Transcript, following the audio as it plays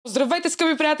Здравейте,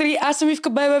 скъпи приятели! Аз съм Ивка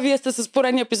Бебе, вие сте с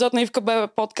поредния епизод на Ивка Бебе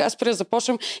подкаст. Преди да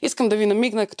започнем, искам да ви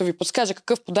намигна, като ви подскажа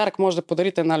какъв подарък може да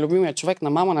подарите на любимия човек, на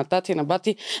мама, на тати, на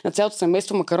бати, на цялото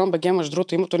семейство. Макарон БГ, между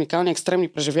другото, имат уникални екстремни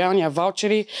преживявания,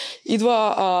 ваучери.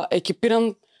 Идва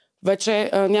екипиран. Вече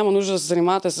няма нужда да се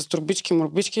занимавате с турбички,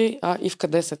 морбички, а Ивка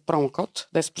 10 промокод,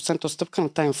 10% отстъпка на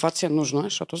тази инфлация. Нужно е,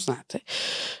 защото знаете,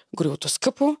 горивото е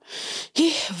скъпо.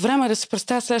 И време е да се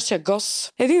представя следващия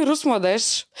гост. Един рус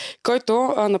младеж,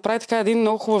 който направи така един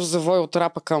много хубав завой от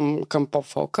рапа към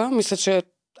поп-фолка. Мисля, че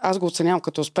аз го оценявам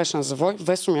като успешен завой.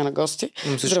 VessoU ми е на гости.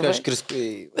 Здравей.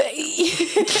 Кръспи.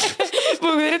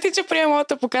 Благодаря ти, че приема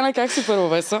моята покана. Как си, първо,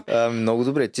 Весо? Много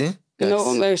добре, ти?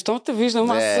 Щом те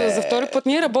виждам, аз за втори път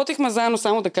ние работихме заедно,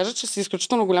 само да кажа, че си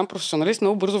изключително голям професионалист,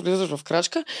 много бързо влизаш в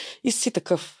крачка и си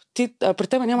такъв. При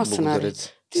тебе няма сценарий.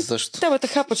 Също. Тебе те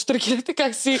хапат штъркелите,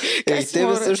 как си... И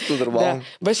тебе също, нормално. Да.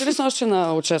 Беше ли снощи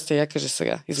на участие? Я кажи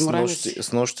сега. Изморен ли си?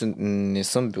 Снощи не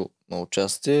съм бил на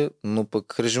участие, но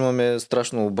пък режима ми е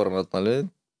страшно обърнат, нали?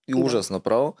 И ужас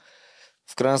направо.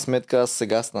 В крайна сметка аз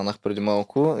сега станах преди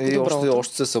малко и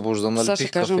още се събуждам, нали,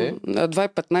 пих кафе.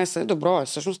 2.15, добро е,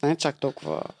 всъщност не е чак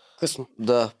толкова късно.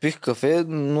 Да, пих кафе,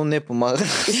 но не помага.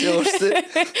 Все още.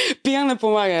 Пия не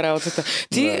помага работата.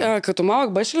 Ти като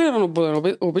малък беше ли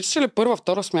ранобуден? Обичаш ли първа,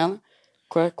 втора смяна?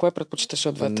 Кое предпочиташ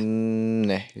от двете?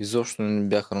 Не, изобщо не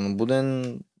бях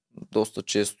ранобуден. Доста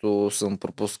често съм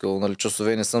пропускал, нали,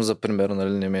 часове, не съм за пример,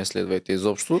 нали, не ме следвайте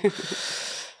изобщо.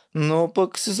 Но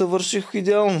пък се завърших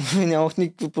идеално и нямах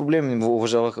никакви проблеми.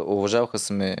 Уважаваха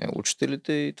се ме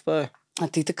учителите и това е. А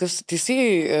ти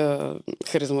си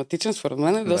харизматичен, според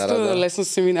мен. Доста лесно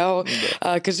си минал.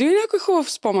 Да. Кажи ми някой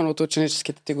хубав спомен от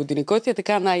ученическите ти години. Кой ти е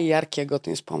така най-яркия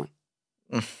готин спомен?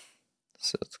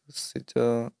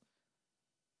 Сетя...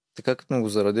 Така като ме го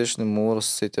зарадеш, не мога да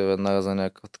се сетя веднага за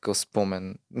някакъв такъв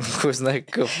спомен. Кой знае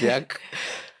какъв як.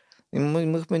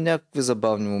 Имахме някакви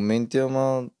забавни моменти,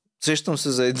 ама сещам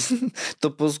се за един.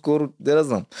 То по-скоро, не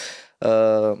знам.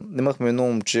 Имахме едно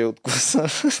момче от класа,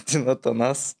 Тината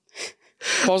нас.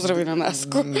 Поздрави на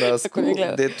Наско. Наско,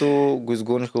 дето го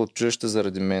изгониха от училище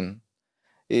заради мен.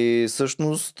 И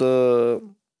всъщност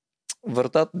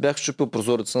вратата бях щупил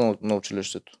прозореца на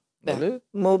училището. Да. Нали?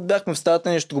 Но бяхме в стаята,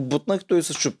 нещо го бутнах, той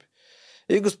се щупи.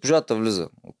 И госпожата влиза.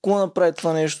 Ако направи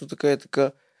това нещо, така и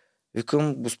така.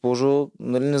 Викам, госпожо,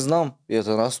 нали не знам. И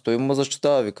Атанас, той ме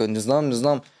защитава. Вика, не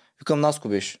знам. Викам, Наско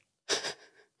беше.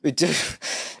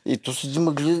 И то седи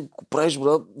ме гледа, го правиш,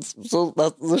 брат,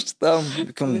 аз защитавам.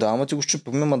 Викам, да, ама ти го щупи,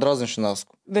 ме дразнеше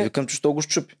Наско. Викам, че що го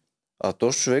щупи. А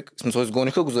този човек, смисъл,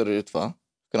 изгониха го заради това,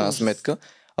 в крайна сметка.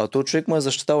 А този човек ме е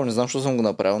защитавал, не знам, защо съм го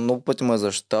направил. Много пъти ме е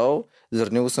защитавал,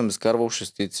 заради него съм изкарвал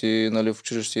шестици, нали, в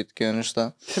училище и такива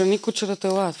неща. Храни кучерата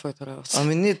е твоята работа.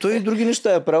 Ами не, той и други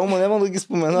неща е правил, но няма да ги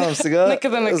споменавам сега. Нека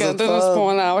да не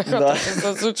споменавай, когато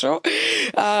се случва.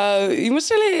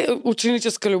 Имаш ли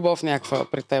ученическа любов някаква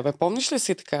при тебе? Помниш ли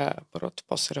си така първото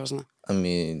по-сериозна?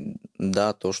 Ами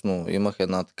да, точно. Имах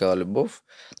една такава любов,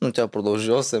 но тя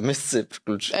продължи 8 месеца и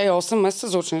приключи. 8 месеца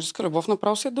за ученическа любов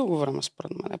направо си е дълго време,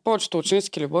 според мен. Повечето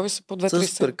ученически любови са по 2-3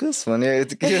 с прекъсвания и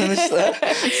такива неща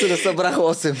се да събрах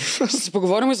 8. Ще си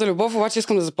поговорим и за любов, обаче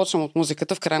искам да започнем от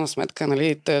музиката, в крайна сметка.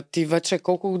 Нали? Ти вече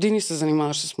колко години се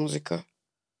занимаваш с музика?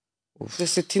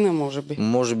 10, може би.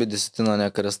 Може би 10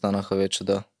 някъде станаха вече,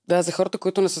 да. Да, за хората,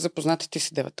 които не са запознати, ти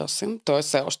си 9-8, т.е.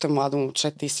 все още младо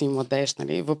момче, ти си младеж,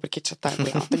 нали? Въпреки че тая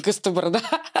голямата гъста брада.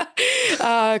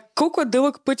 Колко е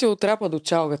дълъг пътя от рапа до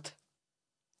чалгата?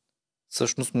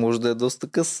 Всъщност може да е доста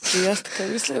къс. И аз така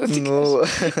мисля да ти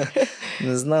кажа.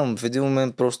 Не знам, в един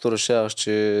момент просто решаваш,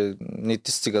 че не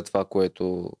ти стига това,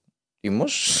 което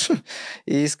имаш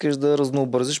и искаш да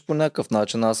разнообразиш по някакъв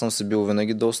начин. Аз съм си бил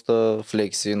винаги доста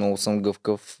флекси, много съм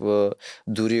гъвкав.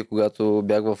 Дори когато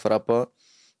бях в рапа,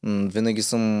 винаги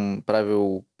съм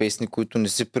правил песни, които не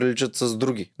си приличат с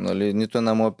други. Нали? Нито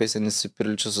една моя песен не си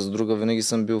прилича с друга. Винаги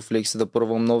съм бил флекси да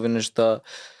пробвам нови неща.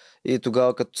 И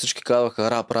тогава, като всички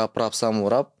казваха рап,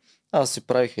 само рап, аз си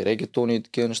правих и регетони и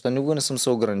такива неща. Никога не съм се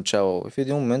ограничавал. И в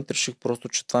един момент реших просто,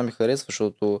 че това ми харесва,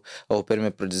 защото Алпер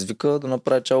ме предизвика да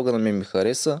направя чалга, на мен ми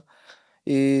хареса.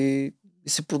 И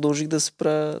си продължих да се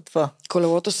правя това.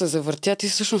 Колелото се завъртя. Ти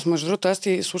всъщност, между другото, аз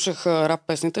ти слушах рап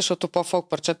песните, защото по-фолк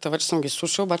парчета вече съм ги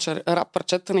слушал, обаче рап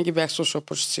парчета не ги бях слушал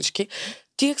почти всички.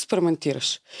 Ти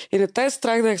експериментираш. И не те е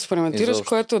страх да експериментираш,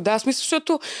 което да, смисъл,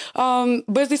 защото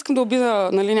без да искам да обида,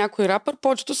 нали, някой рапър,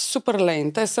 повечето са супер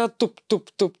лейн. Те са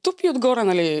туп и отгоре,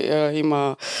 нали,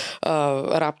 има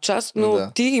рап част,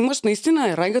 но ти имаш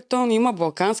наистина регатон, има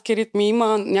балкански ритми,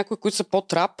 има някои, които са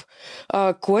по-трап.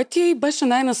 Кое ти беше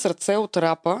най-на сърце от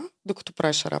рапа, докато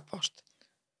правиш рап още?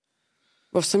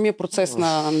 В самия процес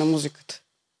на музиката.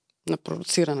 на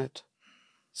продуцирането?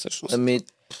 Всъщност. Ами,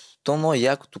 то много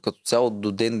якото като цяло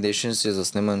до ден днешен си е за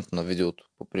снимането на видеото,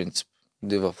 по принцип.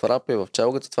 И в РАПа и в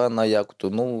ЧАЛГАТА това е най-якото.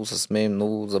 Много се смее,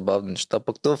 много забавни неща.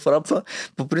 Пък то в РАПа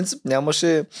по принцип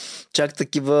нямаше чак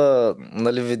такива,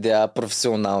 нали, видеа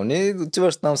професионални.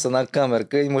 Отиваш там с една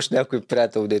камерка, имаш някой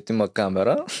приятел, дето има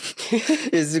камера.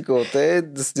 Езикалата е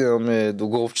да снимаме до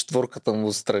гол в четворката му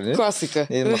отстрани. Класика.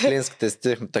 И махленските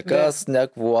стихме така, Да. с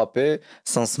някакво лапе,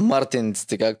 с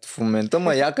смартениците, както в момента,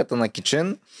 ма яката на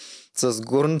кичен, с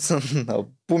горница на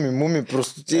пуми-муми,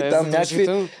 простоти, там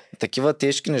някакви такива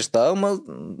тежки неща, ама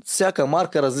всяка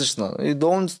марка различна. И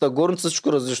долницата, горница,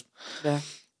 всичко различно. Да.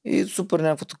 И супер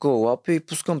някакво такова лапе и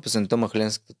пускам песента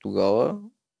Махленската тогава.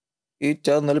 И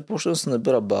тя, нали, почна да се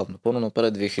набира бавно. Първо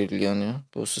направи 2000 гледания,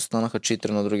 после станаха 4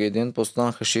 на другия ден, после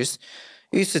станаха 6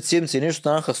 и след 7 нещо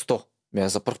станаха 100.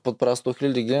 За първ път правя 100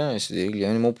 000 гледания и седи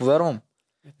гледания, не мога повярвам.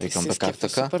 Викам, бе, как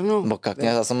така? Ма как не,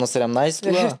 аз съм на 17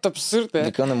 тогава. Абсурд, да.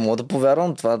 Викам, не мога да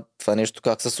повярвам това нещо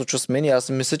как се случва с мен. И аз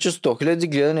си мисля, че 100 000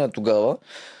 гледания тогава.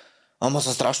 Ама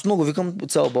са страшно много. Викам,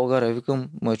 цяла България. Викам,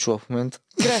 ме чува в момента.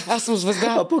 Гре, аз съм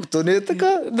звезда. А пък то не е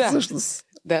така. Да. Всъщност.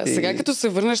 Да, сега като се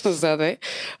върнеш назад,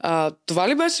 това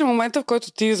ли беше момента, в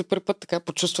който ти за първи път така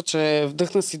почувства, че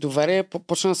вдъхна си доверие,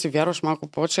 почна да си вярваш малко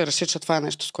повече, реши, че това е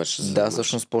нещо, с което ще се Да, занимаваш?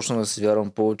 всъщност почна да си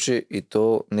вярвам повече и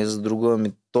то не за друго,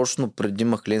 ами точно преди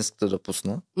Махленската да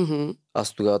пусна. Мгм.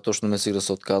 Аз тогава точно мислих да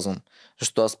се отказвам.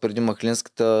 Защото аз преди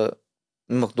Махленската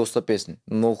имах доста песни.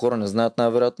 Много хора не знаят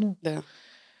най-вероятно. Да.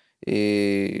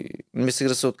 И мислех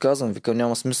да се отказвам. Викам,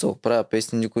 няма смисъл. Правя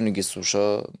песни, никой не ги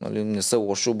слуша. Нали, не са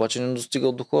лоши, обаче не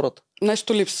достигат до хората.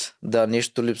 Нещо липс. Да,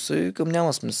 нещо липсва и викам,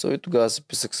 няма смисъл. И тогава си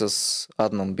писах с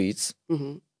Adnan Beats.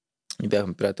 Мгм. И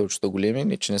бяхме приятелчета големи.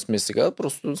 Не, че не сме сега.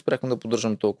 Просто спряхме да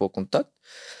поддържаме толкова контакт.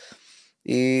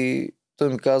 И той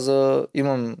ми каза,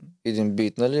 имам един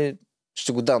бит, нали,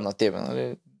 ще го дам на тебе,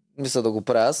 нали. Мисля да го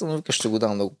правя, аз но вика, ще го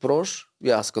дам да го пробваш. И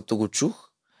аз като го чух,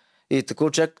 и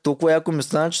такова чак толкова яко ми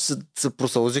стана, че се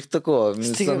просълзих такова.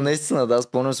 Мисля, наистина, да,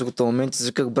 спомням се го този момент, си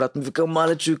виках, брат ми, вика,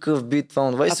 мале, че какъв бит, това,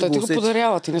 А той ти го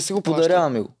подарява, ти не си го плаща.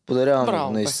 Подарява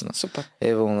ми, наистина. Супер.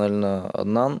 Евал, нали, на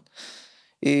Аднан.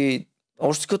 И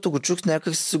още като го чух,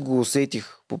 някак си го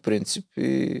усетих, по принцип.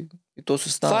 И то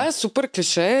се стана. Това е супер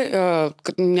клише.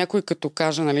 Някой като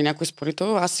каже, нали, някой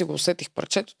изпълнител, аз си го усетих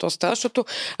парчето, то става, защото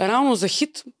реално за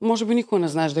хит, може би никога не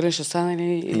знаеш дали ще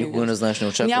стане или... Никога не знаеш, не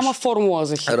очакваш. Няма формула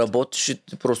за хит. Работиш и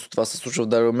просто това се случва в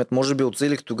даден момент. Може би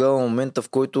оцелих тогава момента, в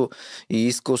който и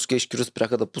Искал Скешкиро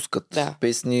спряха да пускат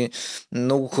песни.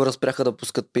 Много хора спряха да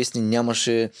пускат песни.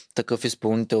 Нямаше такъв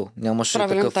изпълнител. Нямаше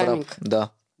правилен такъв тайминг. рап. Да.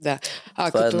 Да.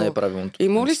 Това е най-правилното.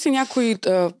 Има ли си някой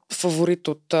фаворит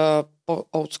от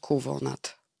по-олдскул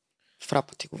вълната? В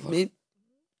рапа ти говоря.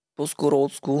 По-скоро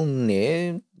олдскул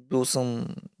не. Бил съм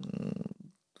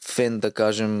фен, да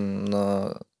кажем,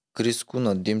 на Криско,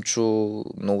 на Димчо.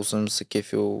 Много съм се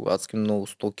кефил. Адски много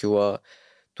 100 кила.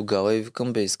 Тогава и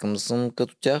викам, искам да съм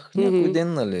като тях някой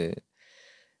ден, нали.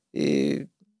 И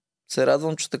се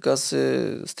радвам, че така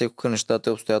се стекоха нещата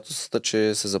и обстоятелствата,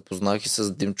 че се запознах и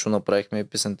с Димчо, направихме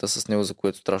песента с него, за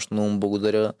което страшно много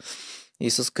благодаря. И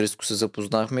с Криско се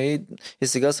запознахме и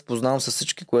сега се познавам с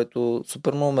всички, което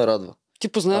супер много ме радва. Ти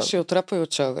познаваш и от рапа и от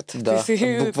чалгата. Да,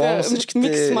 буквално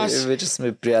всичките вече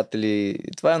сме приятели.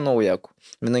 Това е много яко.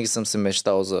 Винаги съм се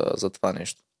мечтал за това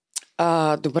нещо.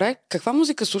 Добре, каква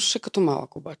музика слушаше като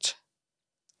малък обаче?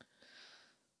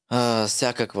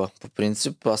 Всякаква, по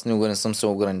принцип. Аз никога не съм се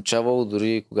ограничавал,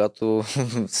 дори когато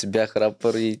си бях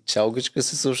рапър и чалгичка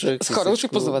се слушах. Сходил си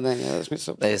по заведения, в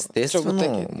смисъл.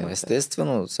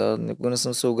 Естествено. Сега никога не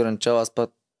съм се ограничавал. Аз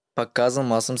пак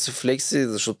казвам, аз съм си флекси,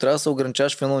 защото трябва да се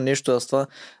ограничаваш в едно нещо. Аз това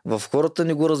в хората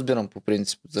не го разбирам по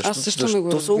принцип. Защо не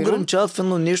го разбирам? се ограничават в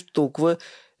едно нещо, толкова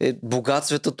е богат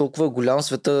света, толкова голям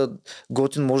света,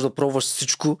 готин, може да пробваш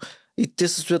всичко и те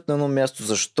се стоят на едно място.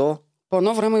 Защо? По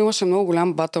едно време имаше много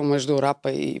голям батъл между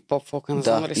рапа и поп-фолка. Не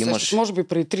знам дали имаш. Може би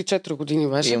преди 3-4 години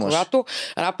беше, когато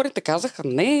рапърите казаха,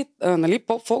 не, нали,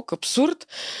 поп-фолк, абсурд.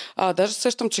 Даже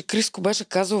сещам, че Криско беше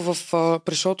казал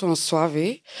при шоуто на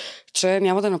Слави, че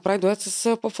няма да направи дует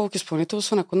с поп-фолк изпълнител,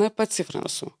 освен ако не е 5-цифрена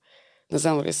сума. Не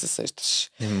знам дали се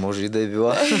сещаш. Може и да е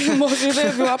била. Може и да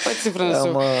е била 5-цифрена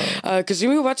сума. Кажи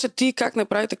ми обаче ти как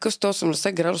направи такъв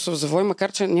 180 градусов завой,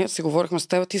 макар че ние си говорихме с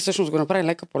теб, ти всъщност го направи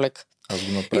лека по лека. Аз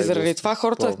го направих. И заради това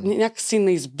хората някакси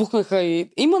не избухнаха и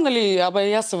има, нали,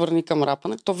 аз се върни към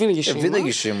рапа, то винаги ще има.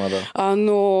 Винаги ще има, да.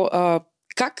 Но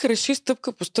как реши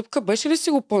стъпка по стъпка? Беше ли си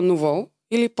го планувал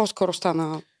или по-скоро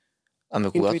стана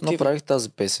когато направих тази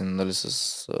песен, нали,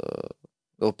 с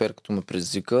ЛПР, като ме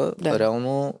предизвика,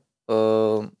 реално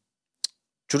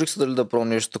Чурих се дали да пробвам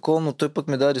нещо такова, но той пък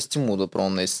ми даде стимул да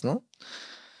пробвам наистина.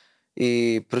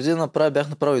 И преди да направя, бях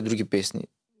направил и други песни.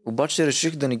 Обаче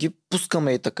реших да не ги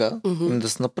пускаме и така, да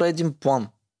се направи един план,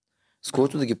 с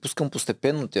който да ги пускам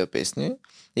постепенно тия песни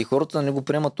и хората да не го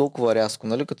приемат толкова рязко.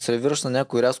 Нали? Като сервираш на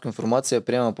някой рязко информация, я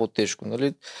приема по-тежко.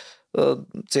 Нали?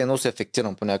 Все едно се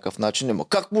афектирам по някакъв начин. Нема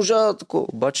как можа такова.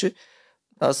 Обаче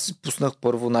аз си пуснах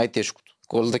първо най-тежкото.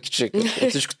 Коля да ги чека. От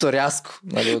всичкото рязко.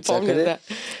 Нали? От всякъде. Да.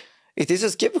 И те се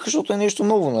скепиха, защото е нещо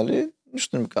ново. Нали?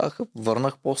 Нищо не ми казаха.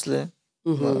 Върнах после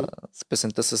с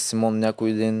песента с Симон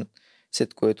някой ден,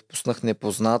 след което пуснах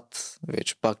Непознат,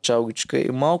 вече пак Чалгичка и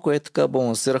малко така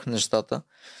балансирах нещата.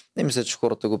 И мисля, че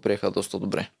хората го приеха доста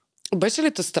добре. Беше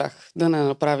ли те страх да не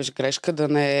направиш грешка, да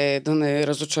не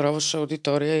разочароваш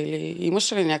аудитория или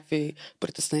имаш ли някакви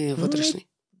притеснения вътрешни?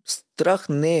 Страх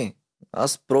не.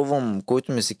 Аз пробвам,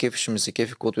 който ми се кефи, ще ми се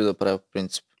кефи, който и да правя по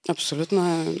принцип.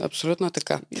 Абсолютно е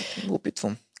така.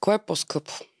 Опитвам. Кое е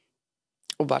по-скъпо?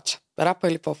 Обаче, рапа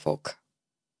или поп-фолк?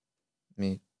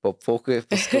 Поп-фолка е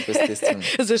по-скъп, естествено.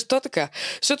 Защо така?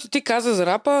 Защото ти каза за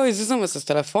рапа, излизаме с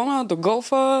телефона, до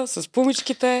голфа, с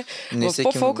пумичките. В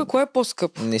поп-фолка кое е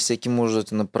по-скъпо? Не всеки може да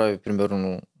ти направи,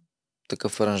 примерно,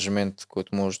 такъв аранжимент,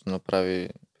 който може да направи,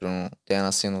 примерно,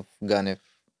 Диана Синов, Ганев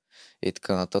и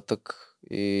така нататък.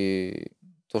 И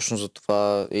точно за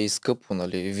това е и скъпо,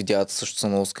 нали? Видеята също са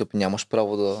много скъпи, нямаш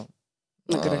право да...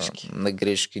 На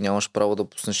грешки. Нямаш право да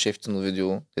пуснеш ефтино видео,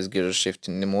 да изглеждаш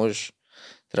ефтино. Не можеш.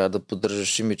 Трябва да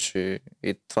поддържаш имидж и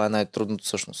това е най-трудното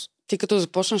всъщност. Ти като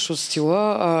започнеш от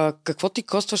стила, какво ти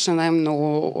костваше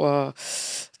най-много?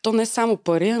 То не само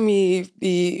пари, ами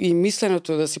и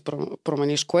мисленето да си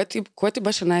промениш. Кое ти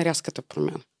беше най-рязката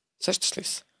промяна? Сещаш ли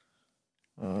се?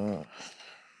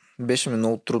 Беше ми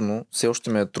много трудно. Все още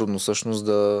ми е трудно всъщност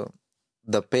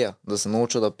да пея, да се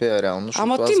науча да пея реално.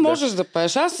 Ама ти можеш да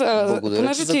пееш. Аз,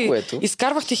 понеже ти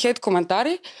изкарвах ти хейт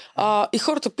коментари и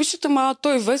хората пишат, ама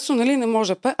той Весо, нали, не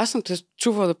може да пее. Аз съм те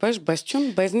чувала да пееш без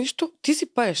тюн, без нищо. Ти си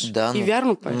пееш. Да, и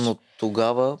вярно пееш. Но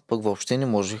тогава пък въобще не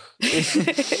можех.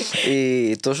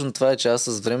 И точно това е, че аз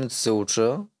с времето се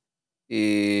уча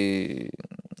и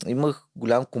имах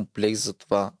голям комплекс за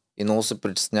това. И много се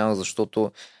притеснявах,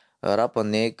 защото рапа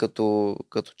не е като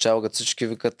чалгат, всички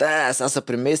викат, сега са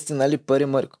премести, нали, пари,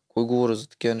 Марко. Кой говори за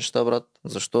такива неща, брат?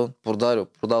 Защо?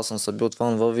 Продал съм се бил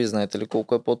това, вие знаете ли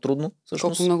колко е по-трудно?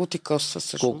 Всъщност? Колко много ти коства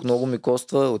всъщност? Колко много ми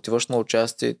коства, отиваш на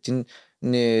участие, ти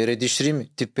не редиш рими,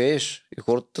 ти пееш и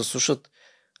хората те слушат.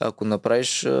 Ако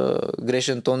направиш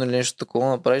грешен тон или нещо такова,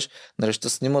 направиш, нали ще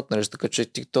снимат, нали ще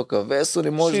качат тиктока. Весо,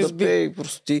 не можеш да пее,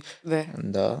 просто ти...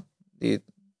 Да. И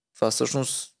това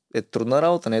всъщност е трудна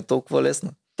работа, не е толкова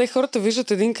лесна. Те хората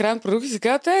виждат един крайен продукт и си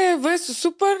казват, Весо,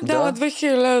 супер, дава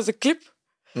 2000 лева за клип.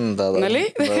 Да.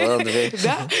 Нали?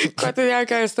 Да, което няма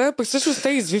как да стане. Пък всъщност те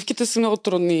извивките са много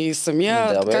трудни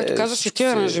самия, както казваш и ти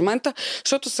аранжимента,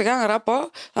 защото сега на рапа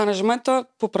аранжимента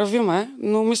поправиме,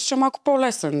 но мисля, че е малко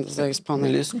по-лесен за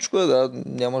изпълнение. Лесничко е, да,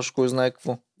 нямаш кой знае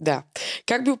какво. Да.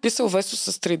 Как би описал Весо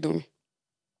с 3 думи?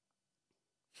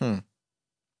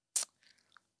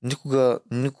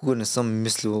 Никога не съм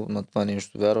мислил на това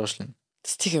нещо, вярваш ли?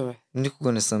 Стига, бе.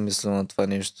 Никога не съм мислил на това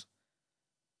нещо.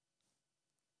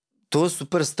 То е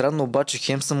супер странно, обаче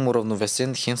хем съм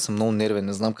уравновесен, хем съм много нервен.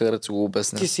 Не знам как да ти го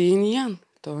обясня. Ти си инь и ян.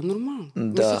 Това е нормално.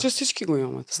 Да. Мисля, че всички го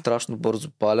имаме. Страшно бързо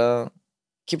паля.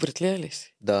 Кибритлия ли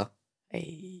си? Да.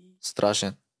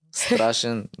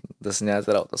 Страшен да си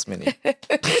нямате работа с мен.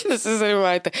 Да се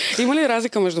занимавайте. Има ли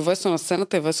разлика между Весо на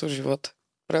сцената и Весо в живота?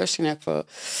 Правиш ли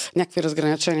някакви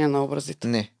разграничения на образите?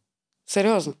 Не.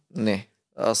 Сериозно? Не.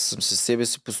 Аз съм със себе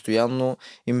си постоянно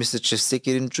и мисля, че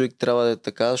всеки един човек трябва да е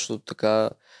така, защото така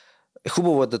е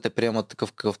хубаво да те приемат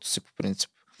такъв, какъвто си по принцип.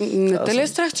 Не те ли е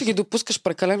страх, че ги допускаш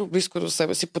прекалено близко до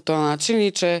себе си по този начин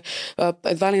и че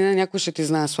едва ли не някой ще ти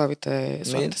знае слабите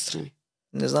страни?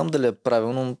 Не знам дали е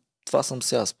правилно, но това съм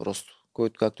си аз просто,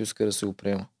 който както иска да се го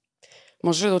приема.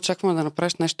 Може ли да очакваме да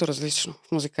направиш нещо различно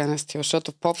в музикален стил?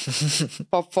 Защото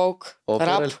поп-фолк,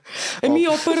 рап,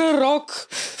 опера, рок,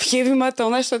 хеви метал,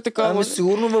 нещо е такова.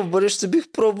 Сигурно в бъдеще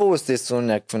бих пробвал естествено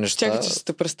някакви неща. Чакай, че се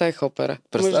те представих опера.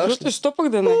 Представяш ли? Що пък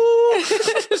да не?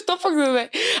 Що пък да не?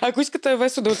 Ако искате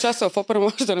Весо да участва в опера,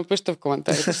 може да напишете в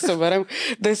коментарите. Ще съберем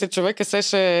 10 човека,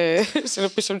 ще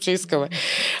напишем, че искаме.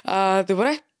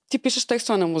 Добре. Ти пишеш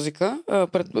текстове на музика.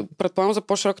 Предполагам, за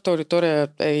по-широката аудитория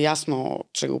е ясно,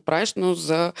 че го правиш, но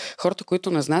за хората,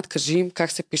 които не знаят, кажи им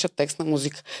как се пише текст на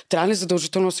музика. Трябва ли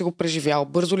задължително да си го преживял?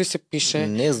 Бързо ли се пише?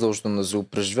 Не е задължително да си го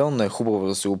преживял, но е хубаво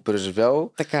да си го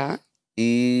преживял. Така.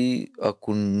 И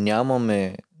ако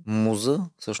нямаме муза,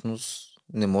 всъщност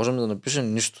не можем да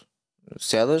напишем нищо.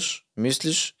 Сядаш,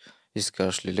 мислиш и си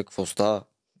кажеш, какво става?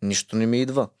 Нищо не ми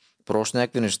идва. Прош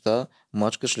някакви неща,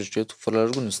 мачкаш лещето,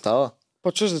 фърляш го, не става.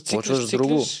 Почваш да Почваш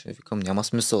друго. Викам, няма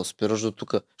смисъл, спираш до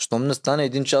тук. Щом не стане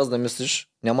 1 час да мислиш,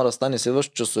 няма да стане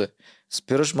следващите часове.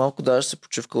 Спираш малко, даваш се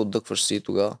почивка, отдъхваш си и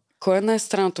тогава. Кое е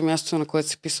най-странното място, на което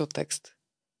си писал текст?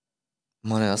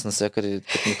 Мане, аз навсякъде,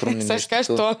 като ми хрумни Сега нещо. ще кажеш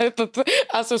туалетата.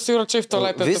 Аз съм сигурна, че и в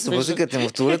туалетата Вие се възикате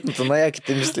в туалетната,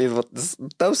 най-яките мисли идват.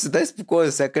 Там си дай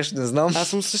спокойно, сякаш не знам. Аз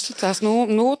съм същата. Аз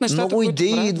много от нещата, Много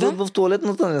идеи идват в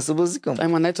туалетната, не се възикам.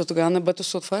 Ама не, то тогава небето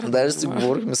се отваря. Даже си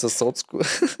говорихме с Соцко.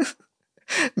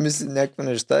 Мисля някакви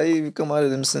неща и викам, айде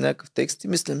да мисля някакъв текст и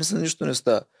мисля, нищо не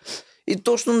става. И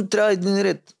точно трябва един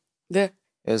ред. Да.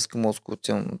 Аз към Москва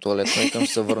отивам на туалетна и към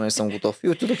ще се върна и съм готов. И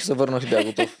отидох и се върнах и бях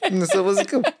готов. Не се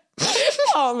възикам.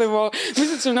 Не мога.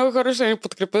 Мисля, че много хора ще ни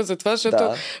подкрепят за това,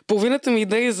 защото половината ми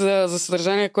идеи за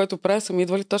съдържание, което правя, са ми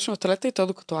идвали точно в туалета и то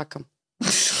докато лакам.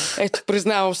 Ето,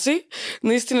 признавам си,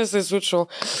 наистина се е случило.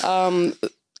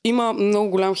 Има много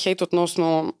голям хейт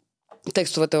относно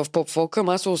текстовете в поп-фолка.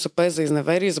 Масово се пее за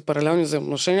изневери, за паралелни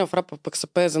взаимоотношения, в рапа пък се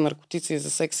пее за наркотици,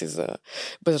 за секси, за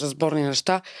безразборни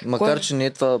неща. Макар, че не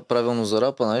е това правилно за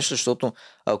рапа, знаеш, защото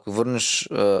ако върнеш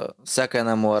всяка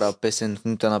една моя рап песен, в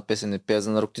нито една песен не пее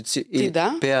за наркотици и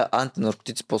пея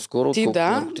антинаркотици по-скоро, отколкото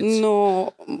наркотици.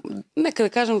 Но нека да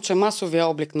кажем, че масовия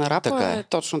облик на рапа е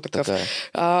точно такъв.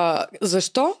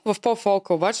 Защо в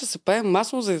поп-фолка обаче се пее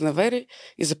масово за изневери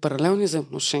и за паралелни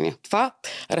взаимоотношения? Това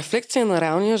рефлекция на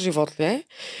реалния живот ли е?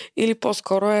 Или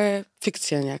по-скоро е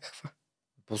фикция някаква?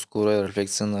 По-скоро е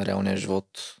рефлекция на реалния живот.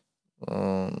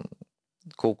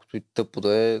 Колкото и тъпо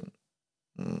да е,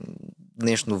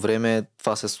 днешно време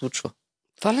това се случва.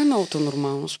 Това ли е новото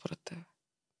нормално според теб?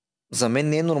 За мен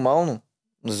не е нормално.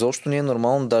 Защо не е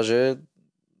нормално? Даже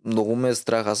много ме е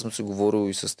страх. Аз съм си говорил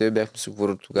и с теб бяхме си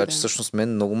говорили тогава, че всъщност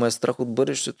мен много ме е страх от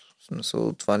бъдещето. В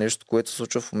смисъл, това нещо, което се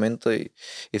случва в момента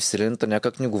и Вселената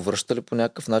някак ни го връщали по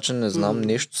някакъв начин, не знам.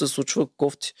 Нещо се случва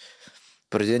кофти.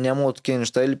 Преди нямало такива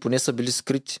неща или поне са били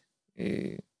скрити.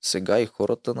 И сега и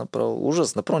хората направо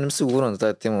ужас. Направо не ми се говоря на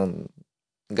тази тема.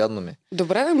 Гадно ми.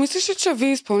 Добре, да мислиш ли, че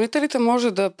вие изпълнителите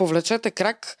може да повлечете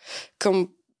крак към,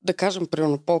 да кажем,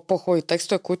 примерно по-хубави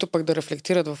текстове, които пък да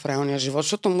рефлектират в реалния живот,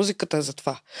 защото музиката е за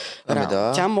това.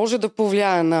 Да. Тя може да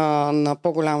повлияе на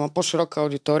по-голяма, по-широка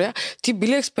аудитория. Ти би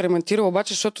ли експериментирал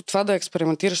обаче, защото това да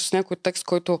експериментираш с някой текст,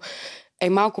 който е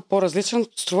малко по-различен,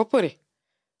 струва пари?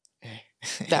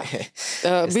 Да.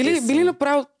 Би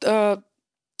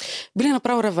ли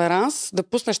направил реверанс да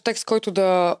пуснеш текст, който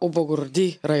да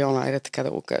облагороди района, айде така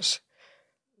да го кажеш?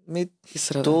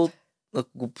 Ако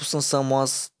го пусна само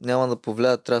аз, няма да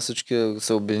повлия, трябва всички да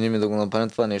се обединим и да го направим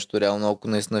това нещо реално, ако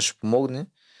наистина ще помогне.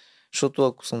 Защото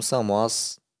ако съм само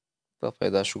аз,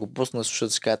 това ще го пусна,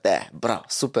 защото ще кажат, браво,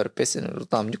 супер песен, но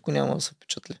там никой няма да се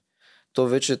впечатли. То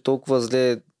вече е толкова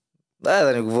зле.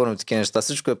 Да не говорим такива неща,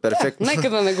 всичко е перфектно. Нека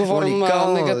да не говорим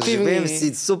негативни,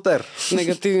 си, супер.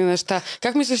 негативни неща.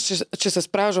 Как мислиш, че се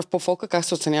справяш в по-фолка, как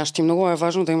се оценяваш? Ти много е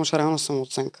важно да имаш реална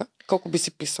самооценка. Колко би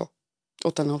си писал?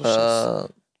 От 1 до 6?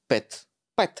 5.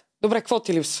 5. Добре, какво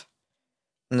ти липсва?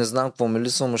 Не знам какво ми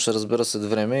липсва, но ще разбера след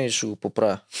време и ще го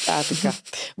поправя. Така.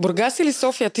 Бургас или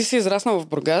София? Ти си израснал в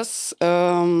Бургас.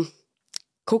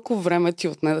 Колко време ти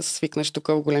отне да се свикнеш тук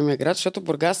в големия град? Защото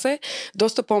Бургас е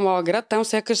доста по-малък град. Там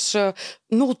сякаш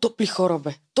много топли хора,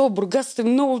 бе. То Бургас сте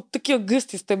много такива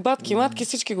гъсти, сте батки, матки,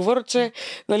 всички говорят, че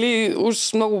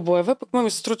уж много боеве, пък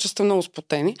ми се струва, че сте много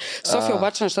спотени. София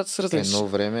обаче нещата са различни. Едно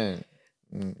време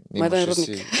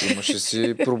имаше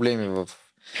си проблеми в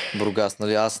Бургас.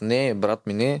 Аз не, брат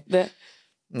ми не,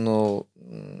 но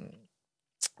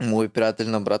мои приятели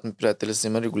на брат ми приятели са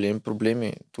имали големи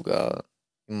проблеми. Тогава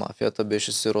мафията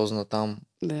беше сериозна там.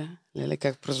 Да, леле,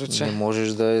 как прозвуча. Не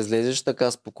можеш да излезеш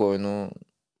така спокойно.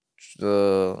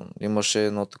 Имаше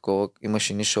едно такова,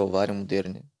 имаше ни шалвари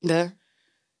модерни. Да.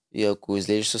 И ако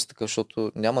излезеш с такъв,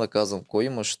 защото няма да казвам кой,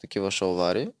 имаш такива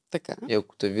шалвари. Така. И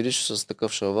ако те видиш с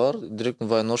такъв шалвар, директно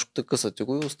вайношката къса ти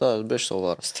го и оставяш без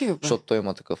шалвар. Стига, бе. Защото той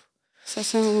има такъв. Сега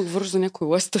се говориш за някой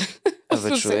уестърн.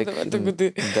 Човек,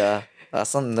 да. Аз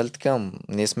съм, така,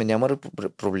 ние сме нямали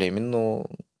проблеми, но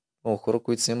много хора,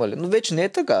 които са имали. Но вече не е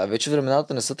така. Вече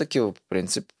времената не са такива по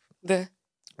принцип. Да.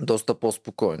 Доста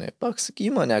по-спокойно. Пак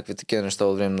има някакви такива неща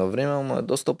от време на време, но е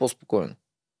доста по-спокойно.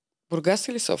 Бургас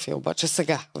или София обаче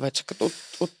сега, вече като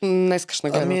от днескашна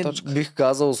гледна точка? Бих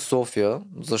казал София,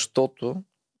 защото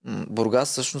Бургас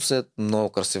всъщност е много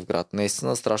красив град.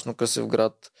 Наистина страшно красив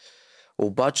град.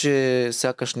 Обаче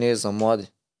сякаш не е за млади.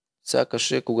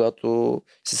 Сякаш е когато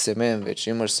си семейен вече,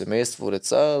 имаш семейство,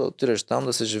 деца, да отидеш там,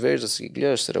 да се живееш, да си ги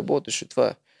гледаш, да се работиш и това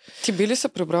е. Ти би ли се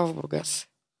прибрал в Бургас?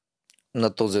 На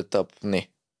този етап не.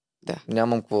 Да.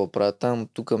 Нямам какво да правя там,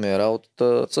 тук ми е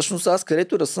работата. Всъщност аз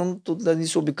където да съм, да ни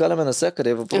се обикаляме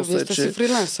навсякъде. Въпросът Вие е, сте че си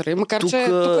фрилансъри, макар че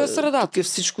тук е средата. тук е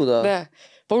всичко, да. Да.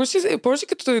 Помниш ли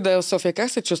като дойде в София, как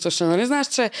се чувстваш? Нали знаеш,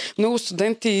 че много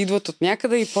студенти идват от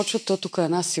някъде и почват тук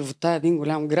една сивота, един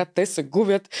голям град, те се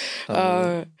губят.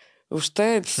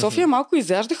 Въобще, София малко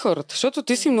изяжда хората, защото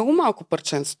ти си много малко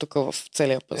парченце тук в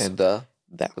целия пъс. Да.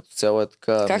 Като цяло е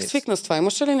така. Как свикна с това?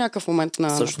 Имаш ли някакъв момент на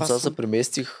Всъщност аз се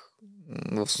преместих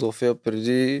в София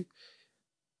преди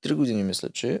 3 години, мисля,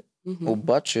 че.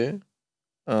 Обаче,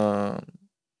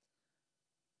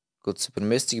 като се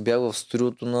преместих, бях в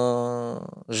студиото на...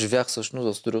 Живях всъщност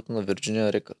в студиото на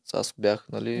Virginia Records. Аз бях,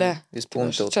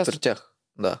 изпълнител при тях.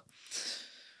 Да.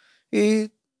 И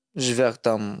живях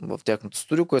там в тяхното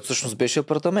студио, което всъщност беше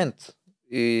апартамент.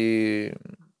 И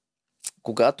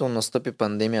когато настъпи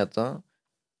пандемията,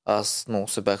 аз много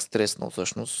се бях стреснал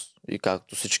всъщност. И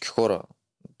както всички хора,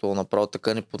 то направо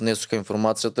така ни поднесоха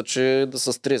информацията, че да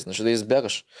се стреснеш, да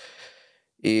избягаш.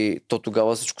 И то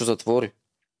тогава всичко затвори.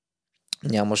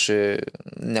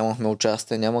 Нямахме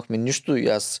участие, нямахме нищо и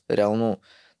аз реално,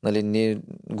 ние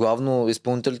главно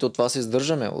изпълнителите от това се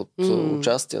издържаме, от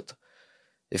участията.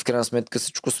 И в крайна сметка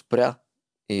всичко спря.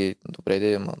 И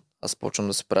добре, аз почвам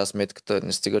да се правя сметката.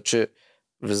 Не стига, че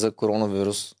влиза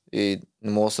коронавирус и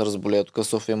не мога да се разболея. Тук в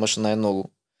София имаше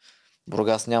най-много.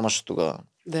 Бургас нямаше тогава.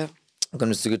 Да.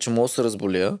 Не стига, че мога да се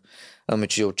разболея, ами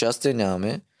че участие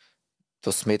нямаме,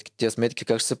 то тия сметки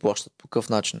как ще се плащат? По какъв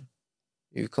начин?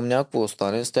 И към някакво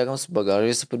остане, стягам се багажа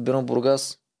и се прибирам в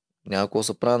Бургас. Някакво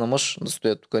се правя на мъж да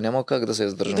стоя тук. Няма как да се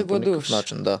издържам по никакъв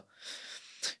начин. Да.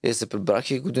 И се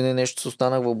прибрах и години нещо се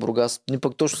останах в Бургас. Ни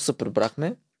пък точно се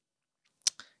прибрахме.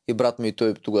 И брат ми и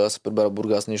той тогава се прибра в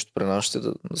Бургас нещо при нас,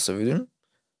 да се видим.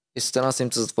 И след една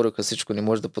седмица затвориха всичко, не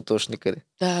можеш да пътуваш никъде.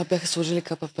 Да, бяха сложили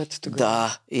КПП тогава.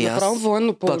 Да, и направо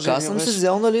военно положение. Пък аз съм се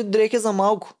взел, дрехи за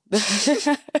малко.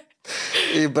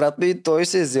 И брат ми и той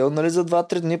се е взел, за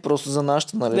 2-3 дни, просто за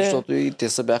нашите, защото и те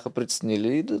се бяха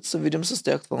притеснили и да се видим с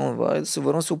тях това и да се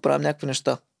върнем, се оправим някакви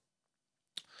неща.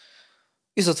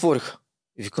 И затвориха.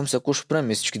 И викам, сега ще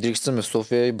правим? Всички дрехи са ми в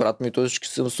София и брат ми и той всички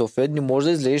са в София, не може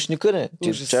да излезеш никъде.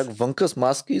 Чак вънка с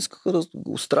маски искаха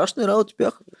страшни работи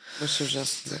бяха. Беше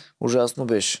ужасно. Ужасно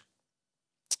беше.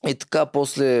 И така,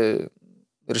 после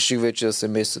реших вече да се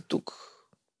меся тук.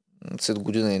 След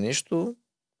година и нещо.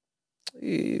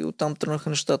 И оттам тръгнаха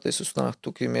нещата и се останах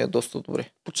тук и ми е доста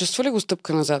добре. Почувства ли го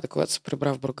стъпка назад, когато се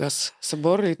прибра в Бургас?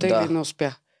 Събори ли те или не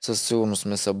успя? Със сигурност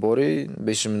ме събори.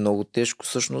 Беше ми много тежко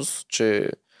всъщност, че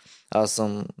аз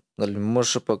съм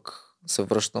мъж, пък се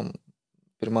връщам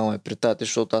при мама и при тати,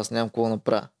 защото аз нямам какво да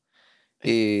направя.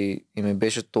 И ми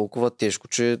беше толкова тежко,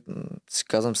 че си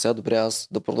казвам сега, добре, аз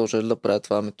да продължа ли да правя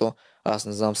това, аз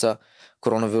не знам сега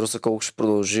коронавируса колко ще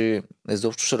продължи,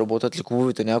 изобщо ще работят ли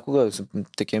клубовите някога,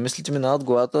 такива мислите минават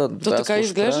главата. То така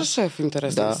изглеждаше в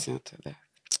интерес на истината. Да.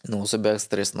 Много се бях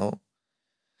стреснал.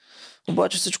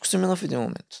 Обаче всичко се мина в един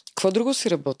момент. Какво друго си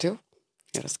работил?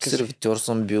 Сервитьор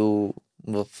съм бил,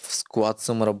 в склад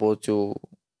съм работил,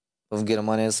 в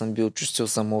Германия съм бил, чистил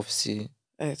съм офиси.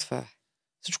 Това е.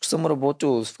 Всичко съм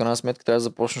работил, в крайна сметка трябва да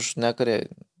започнеш от някъде.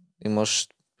 Имаш...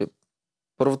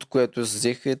 Първото, което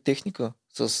взех е техника.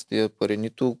 С тия пари,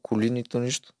 нито коли, нито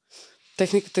нищо.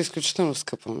 Техниката е изключително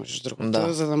скъпа, между другото.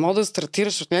 Да. За да мога да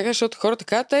стартираш от някъде, защото хората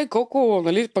казват, колко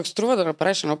пък струва да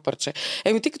направиш едно парче.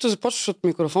 Ти като започваш от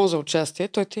микрофон за участие,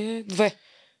 той ти е 2.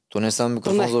 То не е само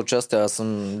микрофон за участие, аз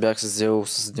бях се взел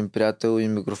с един приятел и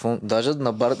микрофон. Даже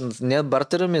не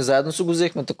бартера ми, заедно си го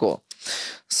взехме такова.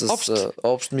 С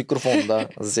общ микрофон, да.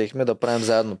 Взехме да правим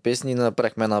заедно песни и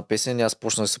направихме една песен. Аз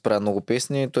почнах да се правя много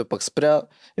песни, той пък спря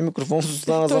и микрофон се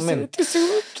остана за мен.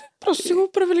 Просто си го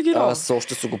привилегирал. Аз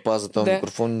още си го пазя този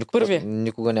микрофон.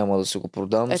 Никога няма да си го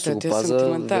продам. Си го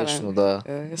пазя вечно, да.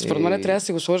 Според мен трябва да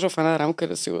си го сложа в една рамка,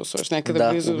 да си го сложиш някъде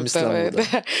близо до тебе.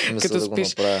 Като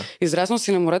спиш. Израснал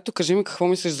си на морето, кажи ми какво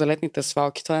мислиш за летните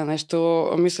свалки. Това е нещо,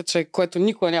 мисля, че което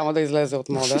никога няма да излезе от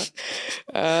мода.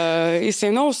 И си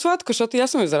е много сладко, защото и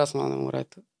аз съм израснала на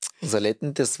морето. За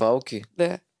летните свалки?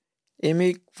 Да.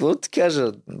 Какво ти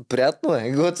кажа? Приятно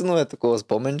е, готино е такова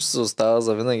спомен, че се остава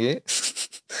за винаги.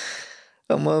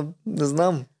 Ама не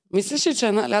знам. Мислиш ли, че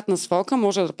една лятна свалка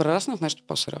може да прерасне в нещо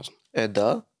по-сериозно?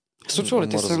 Да. Случва ли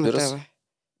ти се на тебе?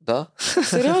 Да.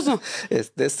 Сериозно?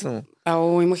 Естествено.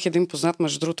 Имах един познат,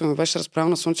 между другото ми беше разправил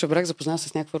на Слънчев бряг, запознал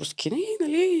с някаква рускина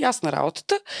и ясна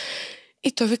работата.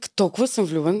 И той вика, толкова съм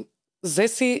влюбен. Взе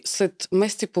си след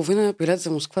месец и половина билет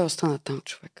за Москва и остана там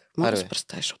човек. Мога да се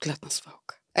представиш от лятна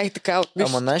свалка. Ей така,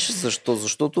 Ама знаеш ли защо?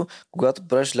 Защото когато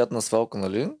правиш лятна свалка,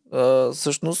 нали,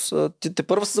 всъщност ти те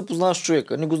първо се запознаваш с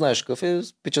човека, не го знаеш какъв е,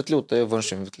 впечатли от те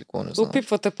външен вид ли, какво не знам.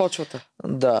 опипвате почвата.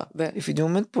 Да. И в един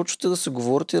момент почвате да се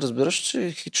говорите и разбираш,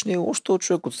 че хич не е още този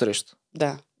човек от среща.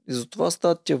 Да. И затова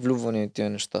стават тия влюбвания и тия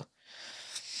неща.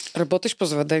 Работиш по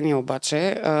заведение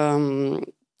обаче,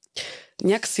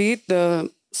 някакси да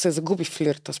се загуби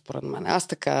флирта, според мен. Аз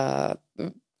така,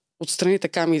 отстрани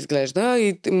така ми изглежда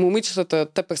и момичетата,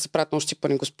 те пък се правят на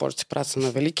ощипани госпожи, се правят са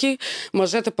на велики.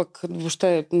 Мъжете пък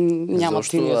въобще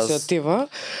нямат инициатива.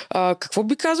 Какво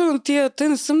би казал на тия? Те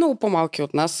не са много по-малки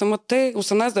от нас, ама те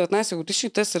 18-19 годишни,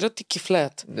 те седят и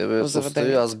кифлеят в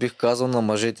заведение. Аз бих казал на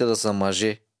мъжете да са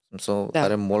мъже.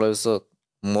 Аре, моля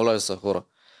ви са хора.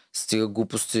 Стига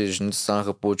глупости, жените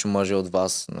станаха повече мъже от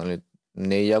вас. Нали?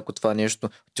 Не е яко това нещо.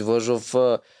 Отиваш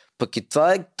в... Пък и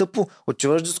това е тъпо.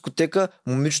 Отиваш в дискотека,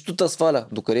 момичето та сваля.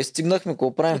 Докъде стигнахме?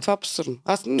 Какво правим? Това е абсурдно.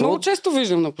 Аз много често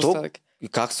виждам напоследък. И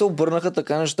как се обърнаха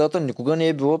така нещата? Никога не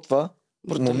е било това.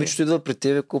 Момичето идва при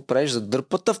тебе, какво правиш?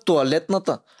 Задърпата в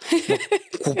тоалетната.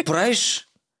 Какво правиш?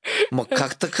 Ма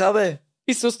как така, бе?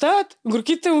 И се оставят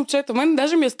горките момчета. Мен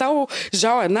даже ми е стало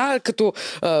жал една като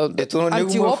ето на него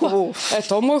антилопа. Му е хубаво.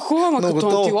 Ето му е хубаво, но като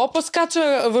готово. антилопа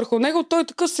скача върху него, той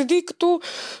така седи като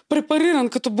препариран,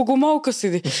 като богомолка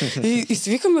седи. И си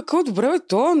викаме, какво добре, бе,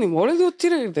 то не моля да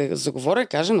отиде да заговоря,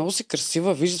 каже, много си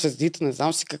красива, виж звездите, не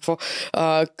знам си какво.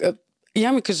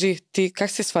 Я ми кажи, ти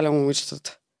как си свалял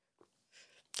момичетата?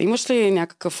 Имаш ли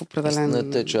някакъв определен...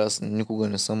 Истината е, че аз никога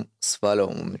не съм свалял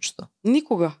момичета.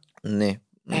 Никога? Не.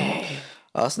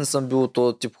 Аз не съм бил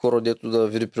този тип хора, дето да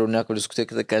види при някаква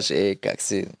дискотека да каже, как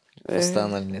си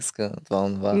останали днеска, това.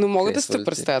 Но мога да се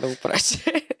представя да го правиш.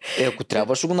 Ако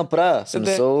трябва, ще го направя.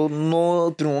 Смисъл,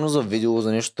 но примерно за видео,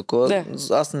 за нещо такова.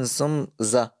 Аз не съм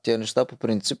за тези неща по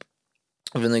принцип.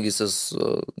 Винаги с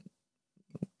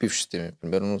бившите ми,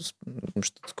 примерно, с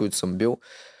нещата, с които съм бил,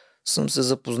 съм се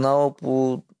запознавал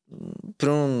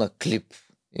примерно на клип.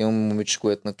 Имам момиче,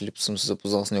 което на клип съм се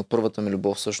запознал с него. Първата ми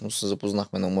любов всъщност се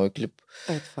запознахме на мой клип,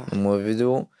 на мое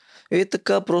видео. И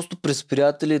така просто през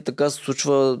приятели, така се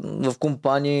случва в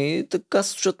компании, и така се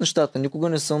случват нещата. Никога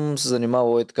не съм се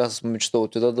занимавал и така с момичета,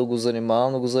 отида да го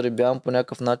занимавам, да го заребявам по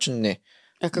някакъв начин, не.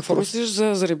 А какво мислиш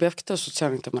за заребявките в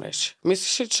социалните мрежи?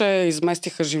 Мислиш ли, че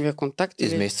изместиха живия контакт?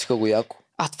 Изместиха го яко.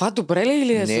 А това добре ли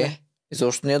или е зле? Не,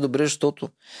 изобщо не е добре, защото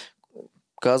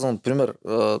казвам, пример,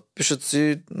 пишат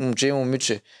си момче и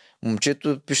момиче.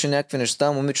 Момчето пише някакви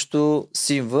неща, момичето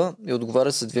симва и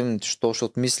отговаря след 2 минути. Що ще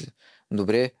отмисли?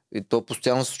 Добре, и то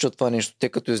постоянно се случва това нещо. Те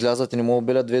като излязат и не могат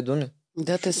да белят 2 думи.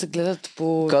 Да, те се гледат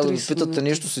по казват, питате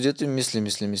нещо, седят и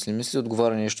мисли,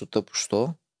 отговаря нещо тъпо. Що?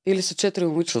 Или са 4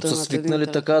 момичета. Защото са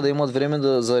свикнали така да имат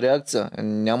време за реакция.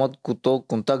 Нямат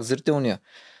контакт зрителния.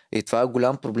 И това е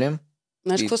голям проблем.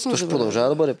 Знаеш, и то ще продължава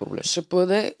да бъде проблем. Ще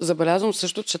бъде, забелязвам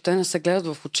също, че те не се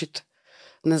гледат в очите.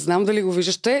 Не знам дали го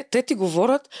виждаш. Те ти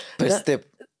говорят... През теб.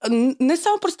 Не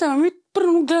само през теб, ами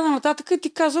първо гледа нататък и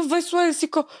ти казва, VessoU си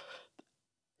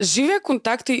живия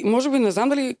контакт и може би не знам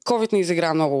дали COVID ни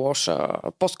изигра много лоша,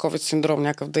 пост-COVID синдром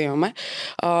някакъв да имаме.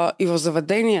 И в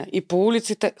заведения, и по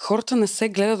улиците, хората не се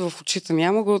гледат в очите.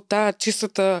 Няма го тая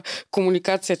чистата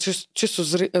комуникация, чисто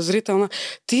зрителна.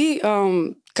 Ти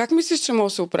как мислиш, че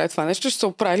може да се оправи това нещо? Ще се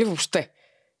оправи ли въобще?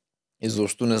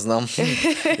 Изобщо не знам.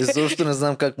 Изобщо не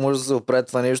знам как може да се оправи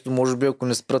това нещо. Може би ако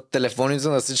не спрат телефоните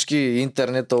на всички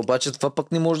интернета, обаче това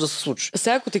пък не може да се случи.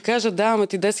 Сега ако ти кажа, даваме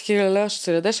ти 10 000 лева, ще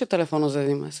се дадеш ли телефона за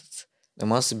 1 месец?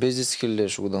 Ама аз и без 10 000 лева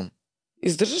ще го дам.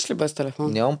 Издържаш ли без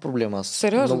телефон? Нямам проблем аз.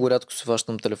 Сериозно? Много рядко си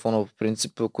фащам телефона по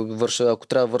принцип. Ако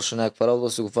трябва да върша някаква работа,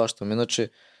 да си го фащам. Иначе...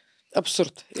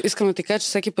 Абсурд. Искам да ти кажа, че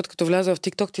всеки път, като вляза в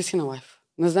TikTok, ти си на лайв.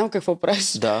 Не знам какво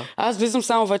правиш. Да. Аз влизам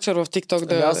само вечер в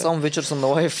TikTok. Аз само вечер съм на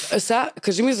лайв. Сега,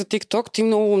 кажи ми за TikTok, ти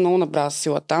много набра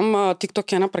сила там.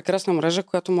 TikTok е една прекрасна мрежа,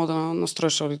 която може да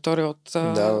настроиш аудитория от...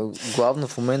 Да, главно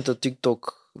в момента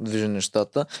TikTok движи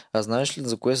нещата. А знаеш ли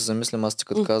за кое се замислям аз ти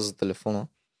като каза за телефона?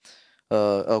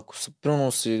 Ако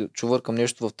примерно си чувъркам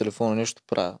нещо в телефона, нещо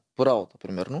правя, по работа,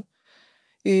 примерно,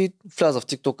 и вляза в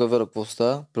TikTok, веря какво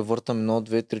става, превъртам 1,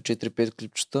 2, 3, 4, 5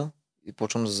 клипчета и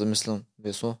почвам да замислям,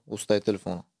 Весо, остави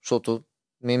телефона. Защото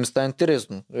ми става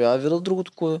интересно. Я видя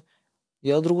другото, кое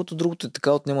е. Другото и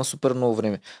така отнема супер много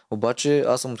време. Обаче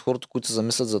аз съм от хората, които се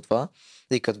замислят за това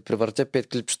и като превъртя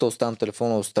 5 клипчета, оставям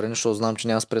телефона отстрани, защото знам, че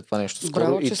няма спред това нещо.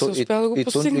 Браво, че се успя да го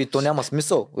постигне. И то няма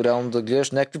смисъл. Реално да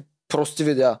гледаш някакви прости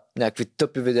видеа, някакви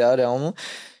тъпи видеа, реално.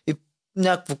 И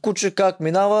някакво куче как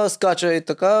минава, скача и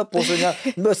така, после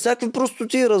всякакви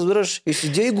простоти, разбираш. И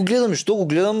седя и го гледам. И що го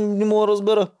гледам, не мога да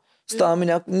разбера. Става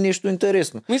ми нещо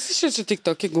интересно. Мислиш ли, че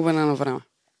TikTok е губена на време?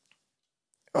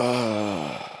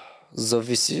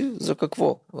 Зависи за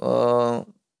какво.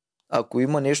 Ако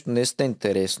има нещо наистина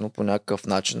интересно по някакъв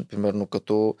начин, примерно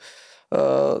като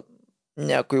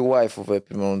някои лайфове,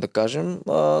 примерно да кажем,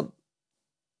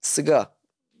 сега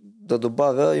да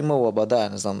добавя, има Лабада,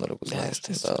 не знам дали го знаеш.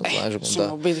 Да, знаеш го, ще ме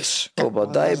обидиш.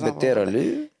 Лабада и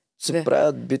Бетерали се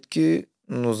правят битки,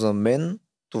 но за мен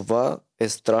това е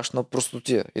страшна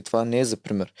простотия. И това не е за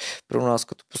пример. Примерно аз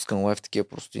като пускам лайф, такива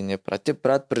простотии не правят. Те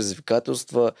правят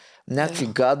предизвикателства, някакви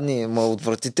гадни,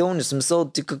 отвратителни. Смисъл,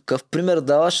 ти какъв пример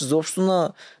даваш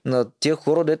изобщо на тия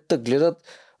хора, дето те гледат,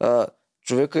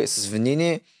 човека е с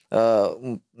винини,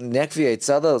 някакви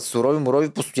яйца сурови, морови,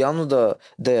 постоянно да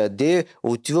яде,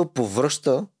 отива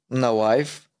повръща на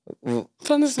лайф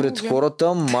пред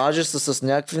хората, маже се с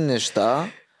някакви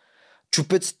неща,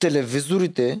 чупят си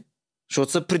телевизорите,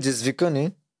 защото са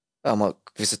предизвикани. Ама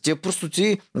какви са тия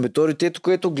простоти? То детето,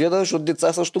 което гледа, защото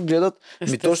деца също гледат,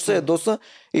 то ще се ядоса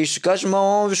и ще каже,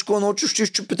 мама, виж какво научиш, ще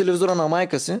чупи телевизора на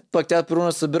майка си. Пак тя примерно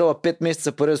е събирала 5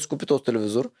 месеца пари да си купи този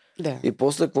телевизор. Да. И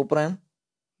после какво правим?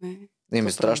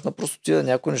 Ми страшна простотия,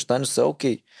 някои неща не са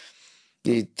окей.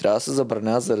 И трябва да се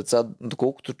забранява за деца,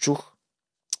 доколкото чух,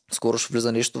 скоро ще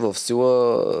влиза нещо в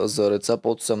сила за деца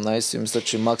под 18. Мисля,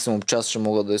 че максимум час ще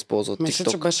могат да използват TikTok. Мисля,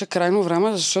 че беше крайно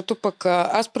време, защото пък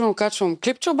аз прено качвам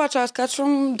клипче, обаче аз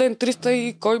качвам ден 300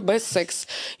 и кой без секс.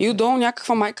 И отдолу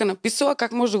някаква майка написала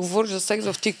как може да говориш за секс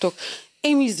в TikTok.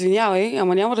 Извинявай,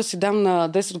 ама няма да си дам на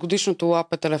 10 годишното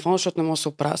лапе телефон, защото не мога да се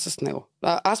оправя с него.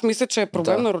 Аз мисля, че е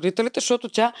проблем на родителите, защото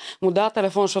тя му дава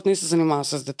телефон, защото не се занимава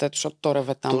с детето, защото то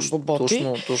реве там боботи.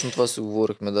 Точно това си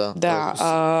говорихме,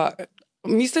 да.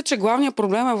 Мисля, че главният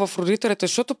проблем е в родителите,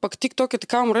 защото пък TikTok е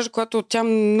такава мрежа, която тя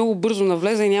много бързо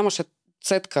навлезе и нямаше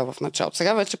цетка в началото.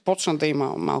 Сега вече почна да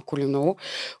има малко или много.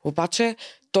 Обаче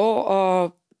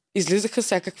то излизаха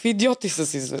всякакви идиоти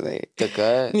с изведение.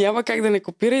 Така е. Няма как да не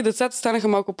копира и децата станаха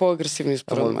малко по-агресивни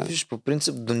според мен. Виж, по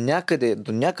принцип, до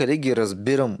някъде ги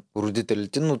разбирам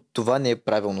родителите, но това не е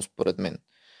правилно според мен.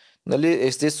 Нали,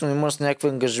 естествено имаш някакви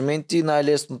ангажименти,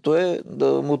 най-лесното е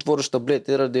да му отвориш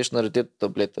таблета и радеш на детето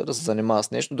таблета, да се занимава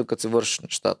с нещо, докато се вършиш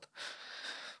нещата.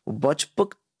 Обаче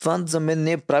пък това за мен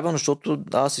не е правилно, защото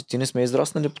аз и ти не сме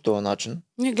израснали по този начин.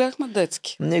 Ние гледахме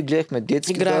детски.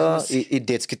 И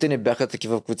детските не бяха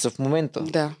такива, които са в момента.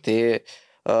 Да. Те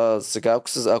сега,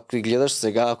 ако гледаш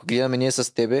сега, ако гледаме ние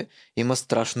с тебе, има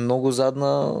страшно много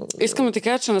задна... Искам да ти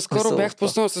кажа, че наскоро бях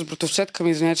пуснала с братовчетка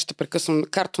ми, извиня, че те прекъсвам,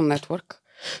 Cartoon Network.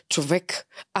 Човек,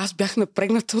 аз бях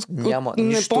напрегната от...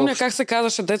 Не помня как се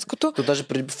казваше детското. То даже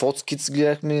преди Fox Kids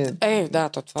гледахме...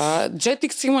 То това.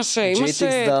 Jetix имаше.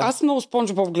 Да. Аз много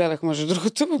Спонж Боб гледах, между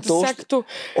другото.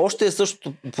 Още е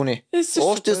същото, поне.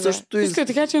 Още е същото. Искам да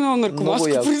ти кажа, че е много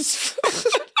наркоманско принцип.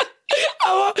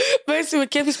 Ама, бе си ме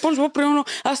кефи Спонж Боб, примерно,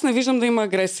 аз не виждам да има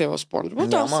агресия в Спонж Боб.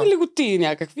 Да, са лиготи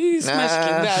някакви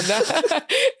смешки.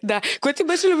 Да. Кое ти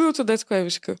беше любимото детско?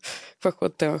 Виж каква хубава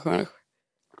тема хванах.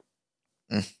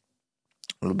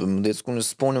 Любимо детско не се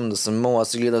спомням да съм имал. Аз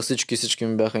си гледах всички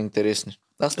ми бяха интересни.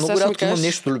 Аз много рядко имам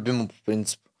нещо любимо по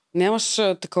принцип. Нямаш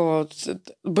такова...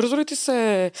 Бързо ли ти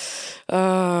се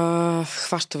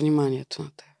хваща вниманието на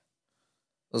теб?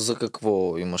 За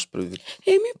какво имаш предвид?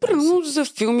 Примерно за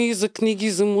филми, за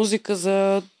книги, за музика,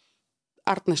 за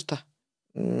арт неща.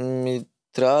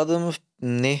 Трябва да ме...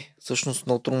 Не, всъщност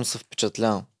много трудно се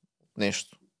впечатлявам от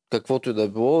нещо. Каквото и да е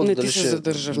било. Не ти се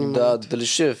задържа вниманието. Да, дали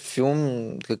ще е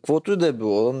филм, каквото и да е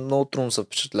било, много трудно се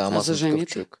впечатлявам. А за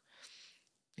жените?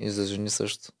 И за жени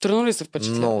също. Трудно ли се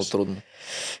впечатляваш? Много трудно.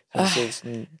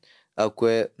 Ако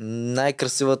е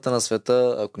най-красивата на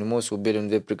света, ако не може да се обидим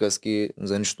 2 приказки,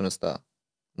 за нищо не става.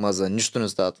 За нищо не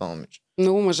става това момиче.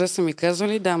 Много мъже са ми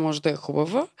казвали, да, може да е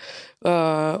хубава,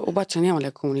 обаче няма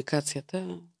ли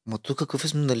комуникацията? Тук какъв е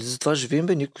сме, нали за това живеем,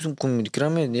 бе, никой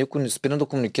комуникираме, ние ако не спираме да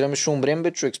комуникираме, ще умрем,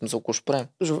 бе, човек, смисъл, какво ще правим?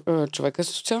 Човек е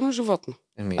социално животно.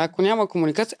 Ако няма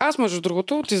комуникация, аз между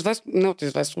другото,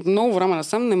 от много време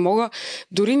насам не мога,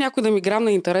 дори някой да ми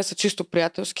грабне интереса чисто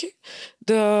приятелски,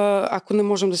 ако не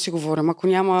можем да си говорим, ако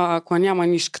няма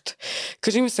нишката.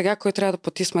 Кажи ми сега, кой трябва да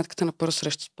плати сметката на първа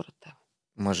среща според теб?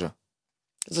 Мъжа.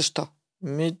 Защо?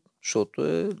 Защото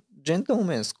е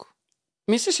джентълменско.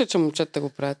 Мислиш ли, че момчета го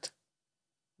правят?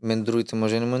 Мен другите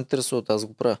мъже не ме интересуват, аз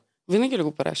го правя. Винаги ли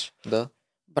го правиш? Да.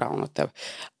 Браво на теб.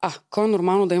 Кой е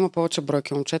нормално да има повече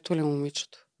бройки, момчето или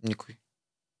момичето? Никой.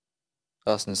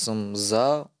 Аз не съм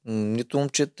за нито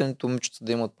момчета, нито момичета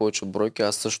да имат повече бройки.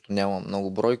 Аз също нямам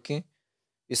много бройки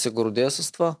и се гордея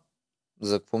с това.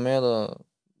 За какво ми е да...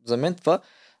 За мен това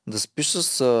да спиш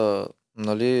с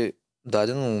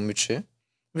дадено момиче.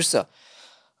 Виж сега,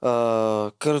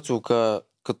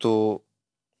 като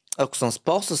ако съм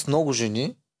спал с много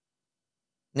жени,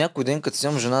 някой ден, като си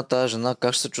имам жена, тази жена,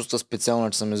 как ще се чувства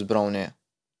специална, че съм избрал нея?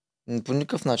 По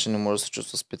никакъв начин не може да се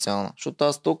чувства специална. Защото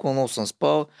аз толкова много съм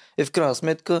спал и в крайна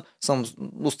сметка съм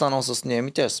останал с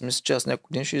нея. Тя си мисли, че аз някой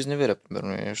ден ще изневеря,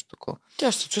 примерно, или нещо такова.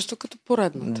 Тя ще се чувства като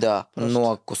поредната. Да,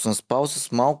 но ако съм спал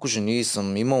с малко жени и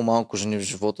съм имал малко жени в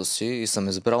живота си и съм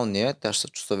избрал нея, тя ще се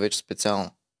чувства вече специално.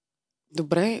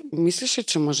 Добре, мислиш ли,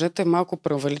 че мъжете малко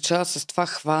преувеличават с това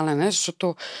хвалене,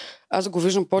 защото аз го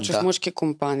виждам повече в мъжки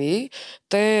компании.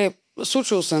 Те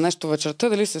случило се нещо вечерта,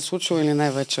 дали се е случило или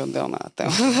не, вече отделна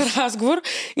тема на разговор,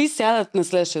 и сядат на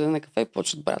следващия ден на кафе и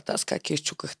почват: брат, аз как я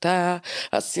изчуках тая,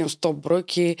 аз имам 100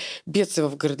 бройки, бият се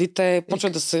в гърдите,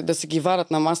 почват да се ги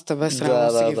варят на масата без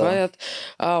реално да се ги варят.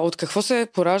 От какво се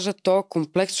поражда то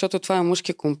комплекс, защото това е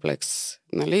мъжки комплекс?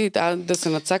 Нали? Да се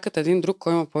нацакат един друг,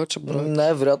 кой има повече бройки.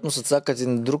 Най-вероятно се цакат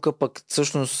един друг, а пък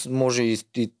всъщност може и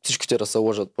всичките да се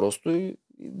лъжат просто и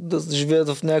да живеят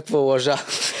в някаква лъжа.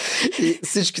 И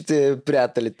всичките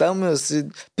приятели там,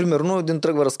 примерно един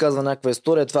тръгва разказва някаква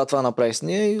история, това направи с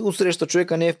нея и отсреща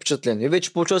човека не е впечатлен. И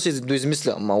вече почва да се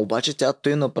доизмисля. Обаче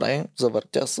той направи,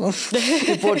 завъртя се.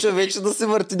 И почва вече да се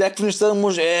върти някакви неща, да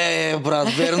може: брат,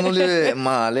 верно ли?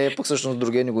 Мале, пък всъщност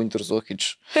другия не го интересува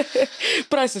хич.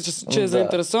 Прави се, че е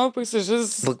заинтересован, пък се...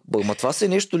 Ма това си е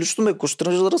нещо лично, ако ще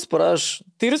тръгнеш да разправяш.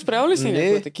 Ти разправил ли си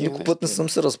някакви такива? Никой път не съм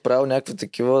се разправил някакви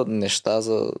такива неща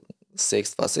за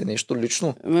секс. Това си е нещо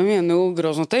лично. Ми е много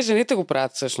грозно. Те жените го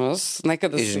правят всъщност.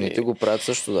 И жените го правят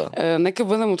също, да. Нека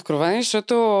бъдем откровени,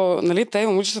 защото, нали, те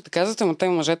момичетата казват, ама те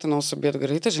мъжете много се бият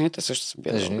гърдите, жените също се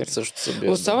бият гърдите.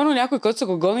 Особено някой, който са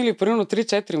го гонили примерно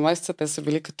 3-4 месеца, те са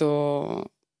били като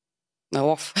на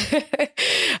лов.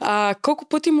 Колко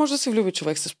пъти може да се влюби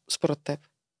човек според теб?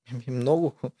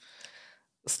 Много.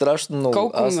 Страшно много.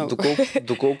 Колко аз, много?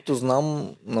 Доколкото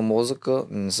знам на мозъка,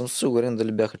 не съм сигурен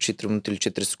дали бяха 4 минути или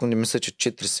 4 секунди. Мисля, че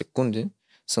 4 секунди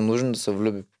са нужни да се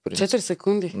влюби. 4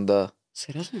 секунди? Да.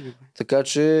 Сериозно ли бе? Така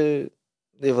че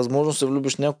е възможно да се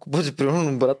влюбиш няколко пъти.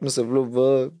 Примерно брат ми се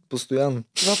влюбва постоянно.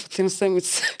 2 пъти на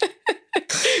седмица.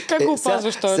 Как го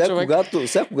опазваш този човек?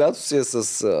 Когато си е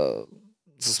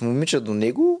с момиче до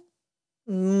него,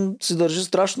 си държи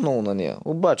страшно много на нея.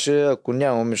 Обаче, ако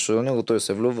няма момиче до него, той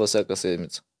се влюбва всяка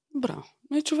седмица. Браво.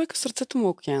 Човека сърцето му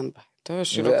океан, бе. Той е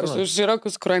широко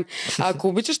скроен. А ако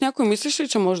обичаш някой, мислиш ли,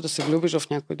 че можеш да се влюбиш в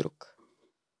някой друг?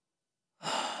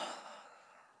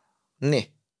 Не.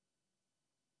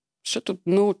 Защото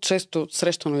много често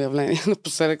срещано явление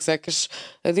напоследък, сякаш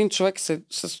един човек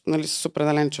с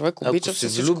определен човек обича се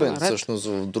всичко влюбен наред. Всъщност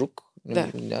в друг,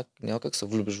 няма как се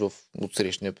влюбиш в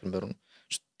отсрещния, примерно.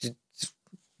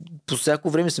 По всяко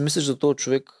време си мислиш за този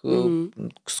човек,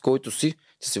 с който си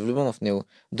се влюбен в него.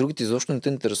 Другите изобщо не те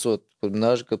интересуват.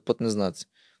 Подминаваш като път незнаци.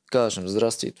 Казваш: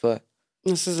 здрасти, и това е.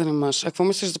 Не се занимаваш. А какво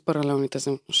мислиш за паралелните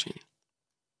взаимоотношения?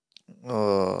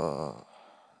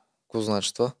 Какво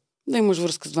значи това? Да имаш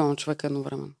връзка с двама човека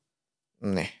едновременно.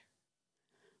 Не.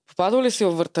 Попадал ли си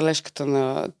във въртележката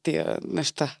на тия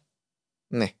неща?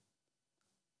 Не.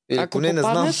 Или поне не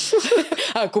знам.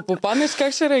 Ако попаднеш,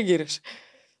 как ще реагираш?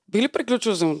 Би ли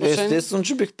приключил взаимоотношения? Естествено,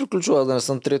 че бих приключил, да не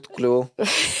съм трето колело.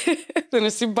 Да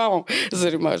не си бавам,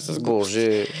 занимаваш с глупости.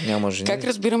 Боже, няма жени. Как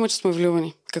разбираме, че сме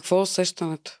влюбени? Какво е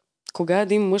усещането? Кога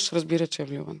един мъж разбира, че е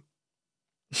влюбен?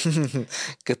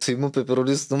 Като има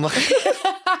пеперони стомах.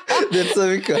 Деца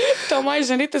вика. Тома и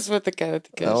жените сме така, да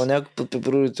ти кажеш. Някой път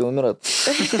пепероните умират.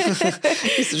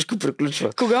 И всичко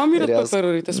приключва. Кога умират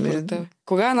пепероните според теб?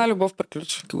 Кога една любов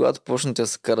приключва? Когато почнете да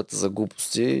се карате за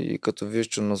глупости и като виж,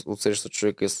 че отсреща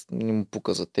човека не му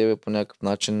пука за тебе по някакъв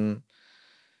начин,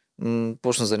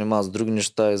 почна да занимава с други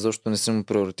неща и защо не си му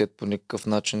приоритет по никакъв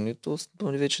начин, и то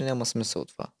вече няма смисъл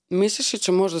това. Мислиш ли,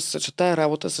 че може да се съчетае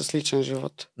работа с личен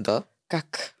живот? Да.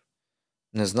 Как?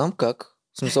 Не знам как.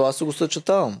 В смисъл, аз се го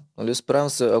съчетавам. Нали? Справям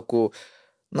се,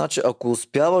 ако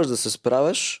успяваш да се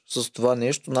справяш с това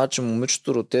нещо, значи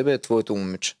момичето от тебе е твоето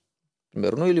момиче.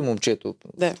 Примерно, или момчето.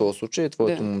 В този случай е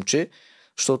твоето момче,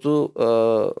 защото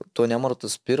той няма да те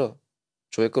спира.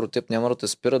 Човекът от теб няма да те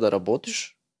спира да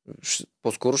работиш.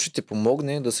 По-скоро ще ти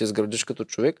помогне да се изградиш като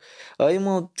човек. А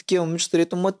има такива момичета,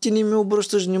 ето: ти не ми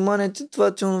обръщаш внимание,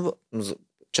 това ти...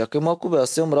 Чакай малко, бе,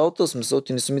 аз имам работа, смисъл,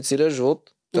 ти не си ми целия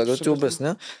живот. Как да ти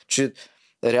обясня, че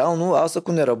реално аз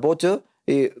ако не работя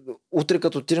и утре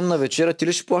като отидем на вечера, ти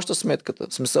ли ще плаща сметката?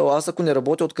 В смисъл, аз ако не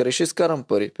работя, откъде ще изкарам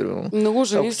пари, примерно? Много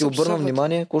жени ако ти обърна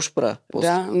внимание, какво ще правя? После?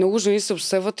 Да, много жени се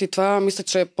обсеват и това мисля,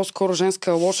 че е по-скоро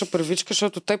женска лоша привичка,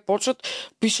 защото те почват,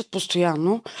 пишат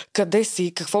постоянно къде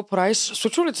си, какво правиш.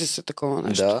 Случва ли се такова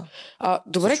нещо? Да.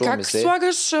 Добре, как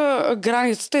слагаш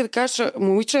границата и да кажеш: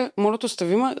 момиче, моля те,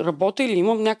 остави ме, работя или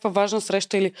имам някаква важна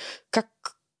среща, или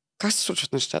Как се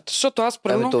случват нещата? Защото аз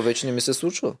примерно... Ами то вече не ми се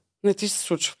случва. Не ти се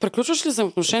случва. Приключваш ли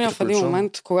взаимоотношения в един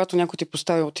момент, когато някой ти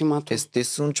постави ултиматум?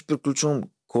 Естествено, че приключвам.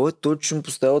 Кой е той, че ми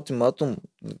поставя ултиматум?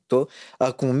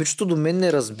 Ако момичето до мен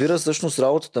не разбира всъщност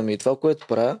работата ми и това, което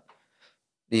правя,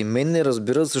 и мен не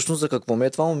разбира всъщност за какво ме е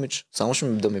това момиче. Само ще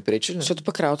да ми пречи ли? Защото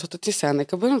пък работата ти сега,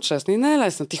 нека бъдем честни, не е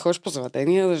лесна. Ти ходиш по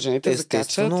заведения, жените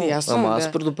закачат и ясно. Ама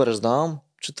аз предупреждавам,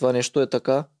 че това нещо е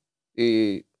така.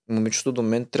 И момичето до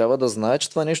мен трябва да знае, че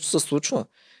това нещо се случва.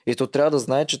 И то трябва да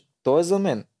знае, че то е за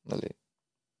мен. Нали?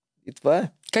 И това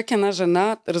е. Как една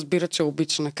жена разбира, че е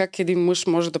обичана? Как един мъж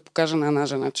може да покаже на една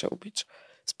жена, че е обича?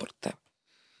 Според теб.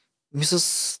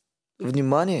 С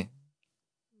внимание.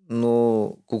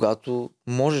 Но когато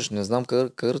можеш, не знам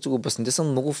как да ти го обясня. Те са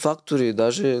много фактори.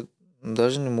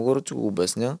 Даже не мога да ти го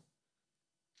обясня.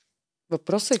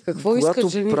 Въпросът е какво искат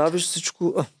жените? Когато правиш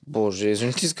всичко... Боже,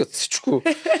 жените искат всичко.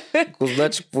 Ако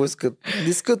значи какво искат?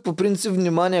 Искат по принцип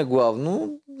внимание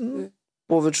главно.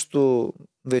 Повечето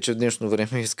вече в днешно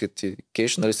време искат и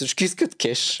кеш. Нали всички искат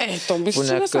кеш? То мисля,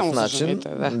 че не само за жените.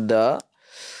 Да.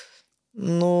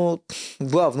 Но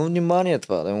главно внимание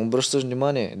това. Да им обръщаш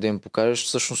внимание. Да им покажеш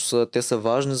всъщност те са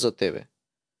важни за тебе.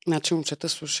 Значи, момчета,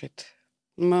 слушайте.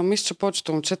 Мисля, че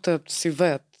повечето момчета си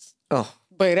веят.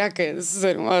 Байрака е да се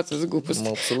занимават с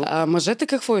глупости. А мъжете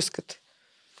какво искат?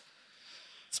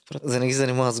 Да не ги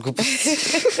занимават с глупости.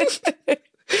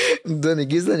 Да не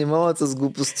ги занимават с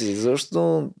глупости.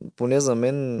 Защото поне за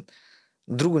мен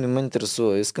друго не ме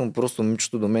интересува. Искам просто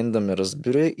момичето до мен да ме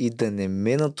разбира и да не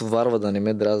ме натоварва, да не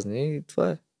ме дразни. И това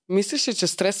е. Мислиш ли, че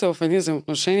стресът в едни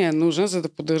взаимоотношения е нужен, за да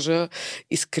поддържа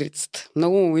искрицата?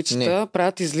 Много момичета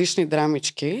правят излишни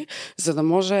драмички, за да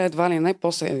може едва ли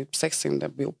най-после секса им да е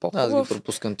бил по-хубав. Аз ги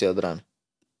пропускам тия драми.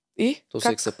 И? То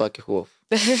секса пак е хубав.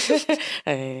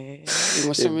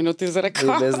 Имаше минути за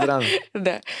реклама. И без драми.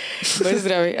 Да, без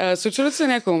драми. Случва ли се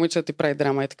някой момиче да ти прави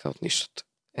драма и така от нищото?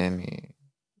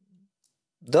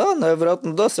 Да,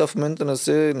 най-вероятно да. Сега в момента не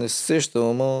се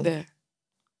сещам, ама...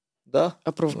 Да.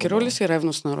 А провокирал ли си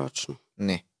ревност нарочно?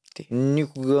 Не.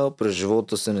 Никога през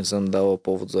живота се не съм давал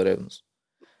повод за ревност.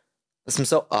 В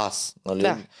смисъл аз, нали?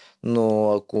 Да.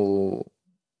 Но ако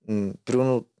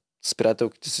примерно с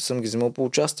приятелките си съм ги взимал по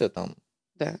участие там.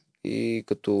 Да. И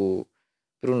като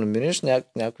примерно минеш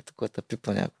някой такова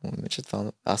пипа някакво момиче,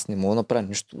 това аз не мога да направя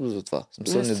нищо за това. В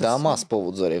смисъл не давам аз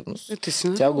повод за ревност.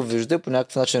 Тя го вижда по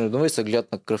някакъв начин редува и се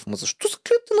гледат на кръв. Ма защо се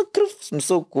гледате на кръв? В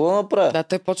смисъл, какво да направя? Да,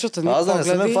 те почват едни погледи. Аз да не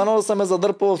съм ме фанал да съм ме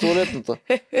задърпал в туалетната.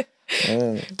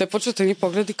 Те почват едни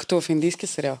погледи като в индийски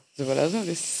сериал. Забелязвам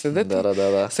ли си? Седете?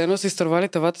 Да. Все едно си изтървали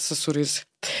тавата с оризи.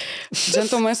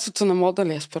 Джентълменството на мода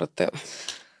ли е според теб?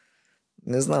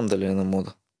 Не знам дали е на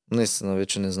мода. Наистина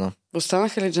вече не знам.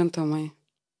 Останаха ли джентълмени?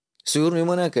 Сигурно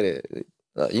има някъде.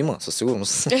 Да, има, със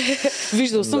сигурност.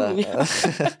 Виждал съм. Да.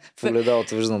 В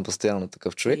огледалото виждам постоянно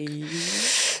такъв човек.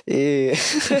 И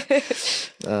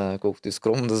колкото и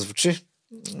скромно да звучи,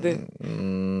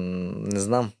 не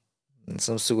знам. Не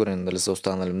съм сигурен дали са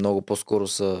останали. Много по-скоро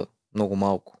са много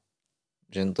малко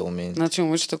джентълмени. Значи,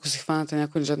 момичета, ако си хванате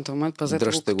някой джентълмен, пазете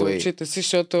го като очите си,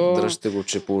 защото... Дръжте го,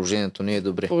 че положението не е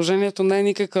добре. Положението не е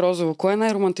никак розово. Кое е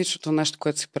най-романтичното нещо,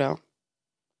 което си правил?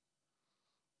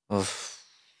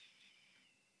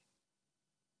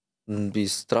 И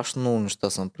страшно много неща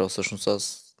съм правил. Всъщност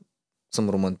аз съм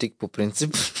романтик по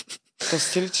принцип. То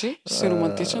си личи? Си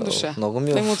романтична душа. Много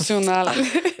ми емоционален.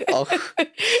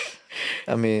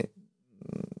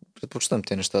 Предпочитам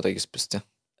тези неща да ги спестя.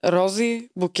 Рози,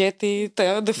 букети,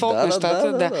 дефолт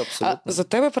нещата. Да. За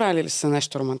тебе правили ли са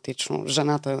нещо романтично?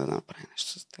 Жената да направи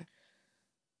нещо с теб?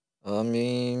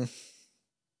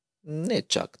 Не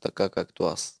чак така, както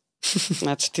аз.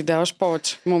 Значи ти даваш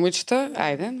повече. Момичета,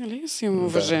 айде, нали, си има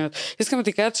уважението. Искам да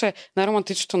ти кажа, че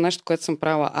най-романтичното нещо, което съм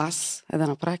правила аз, е да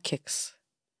направя кекс.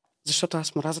 Защото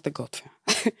аз мразя да готвя.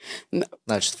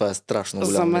 Значи това е страшно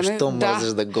голямо нещо.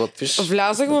 Мразиш да готвиш.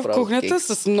 Влязах в кухнята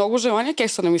с много желание.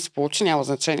 Кекса не ми се получи, няма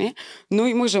значение. Но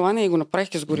имах желание и го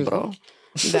направих и сгорих.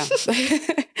 Да.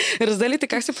 Разделите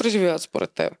как се преживяват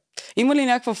според теб? Има ли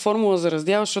някаква формула за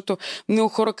раздял? Защото много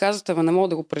хора казват, не мога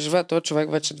да го преживея този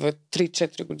човек вече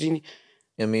 2-3-4 години.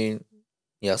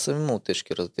 И аз съм имал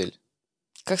тежки раздели.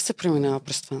 Как се преминава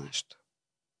през това нещо?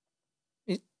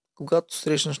 И когато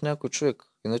срещнеш някой човек,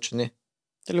 иначе не.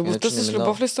 Любовта с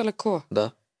любов ли се лекува?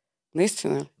 Да.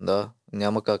 Наистина? Да.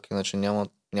 Няма как, иначе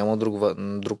няма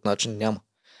друг начин, няма.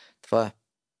 Това е.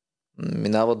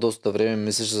 Минава доста време,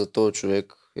 мислиш за този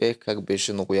човек. Как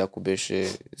беше, много яко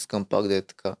беше, искам пак да е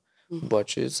така.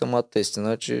 Обаче самата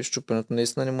истина, че щупенето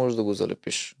наистина не можеш да го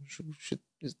залепиш. Ще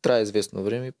трябва известно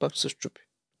време и пак ще се щупи.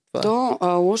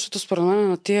 Лошото според мен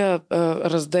на тия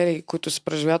раздели, които се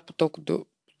преживяват по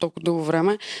толкова дълго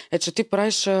време, е, че ти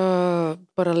правиш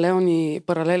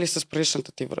паралели с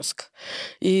предишната ти връзка.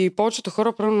 И повечето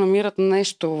хора правилно намират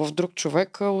нещо в друг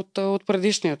човек от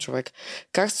предишния човек.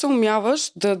 Как се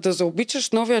умяваш да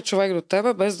заобичаш новия човек до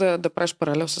тебе, без да правиш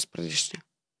паралел с предишния?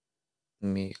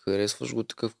 Харесваш го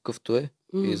такъв какъвто е.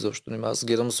 И изобщо не. Аз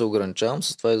гледам да се ограничавам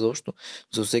с това изобщо.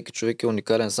 За всеки човек е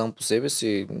уникален сам по себе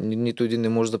си. Нито един не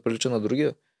може да прилича на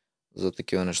другия за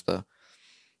такива неща.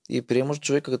 И приемаш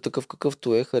човека такъв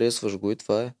какъвто е, харесваш го и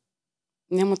това е.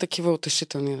 Няма такива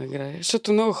утешителни награди.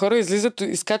 Защото много хора излизат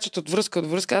и скачат от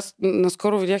връзка. Аз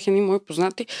наскоро видях едни мои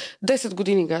познати 10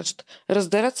 години гаджета.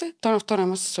 Разделят се, той на втория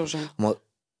месец се ожени.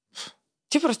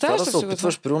 Ти представяш да се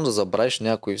опитваш примерно да забравиш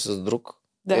някой с друг.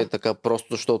 Да. Е така просто,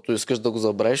 защото искаш да го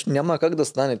забравиш. Няма как да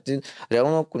стане. Ти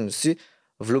реално, ако не си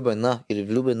влюбена или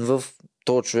влюбен в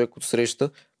този човек от среща,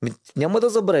 няма да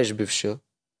забравиш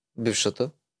бившата.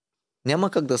 Няма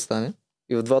как да стане.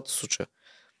 И в двата случая.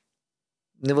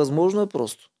 Невъзможно е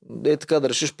просто. Е така да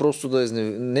решиш просто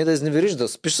не да изневериш, да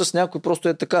спиш с някой, просто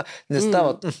е така. Не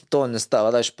става. То не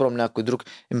става. Дай ще пробвам някой друг.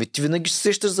 Ти винаги се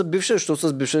сещаш за бивша, защото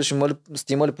с бивша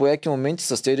сте имали по-яки моменти,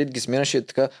 с тези ги сменяш и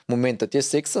така момента. Ти е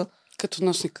секса. Като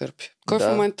носни кърпи. Кой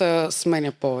в момента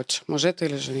сменя повече? Мъжете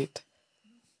или жените?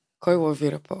 Кой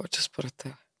лавира повече според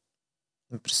теб?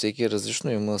 При всеки е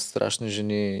различно. Има страшни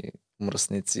жени,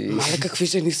 мръсници. Мале, какви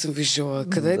жени съм виждала.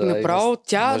 Къде направо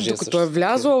тя, докато е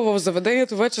влязла в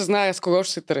заведението, вече знае с кого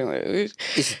ще се тръгне.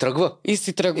 И си тръгва. И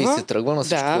си тръгва на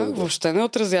всичко. Да, въобще не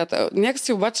отразята.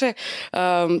 Някакси обаче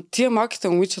тия малките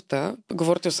момичета,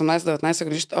 говорите 18-19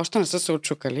 години, още не са се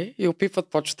очукали и опипват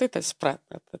почвата и те се справят.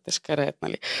 Те ще караят,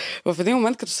 нали? В един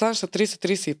момент, като станеш на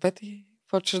 30-35 и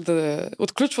почваш да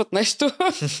отключват нещо.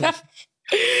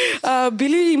 Би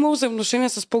ли имал взаимоотношения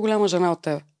с по-голяма жена от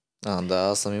теб? Да,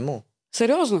 аз съм имал.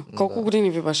 Сериозно? Колко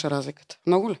години ви беше разликата?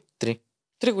 Много ли? 3.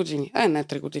 3 години. Не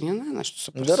 3 години, не нещо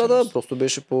супер. Да, просто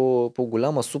беше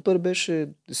по-голяма. Супер беше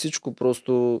всичко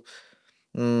просто.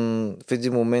 В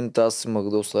един момент аз имах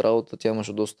доста работа, тя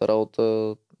имаше доста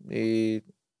работа и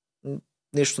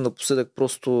нещо напоследък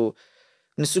просто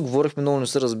не си говорихме, много не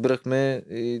се разбирахме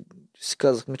и си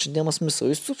казахме, че няма смисъл.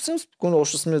 И съвсем спокойно,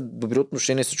 още сме добри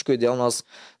отношения, всичко е идеално. Аз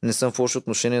не съм в лоши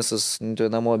отношения с нито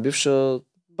една моя бивша.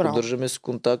 Поддържаме си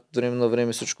контакт, време на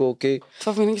време, всичко е окей.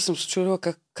 Това винаги съм се чудила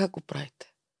как го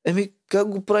правите. Как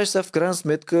го правиш сега в крайна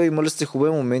сметка? Имали сте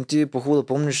хубави моменти, по-хубаво да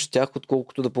помниш тях,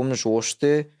 отколкото да помниш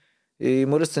лошите. И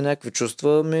имали сте някакви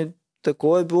чувства,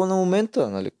 такова е било на момента,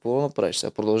 нали? Какво направиш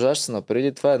сега? Продължаваш се напред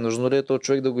и това е. Нужно ли е този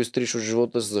човек да го изтриш от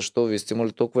живота си? Защо? Вие сте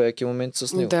имали толкова яки моменти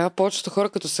с него? Да, повечето хора,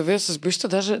 като се видят с баща,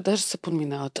 даже се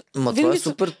подминават. Това е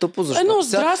супер тъпо, защо?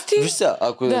 Здрасти! Виж сега,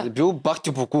 ако е бил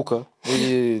бахти по кука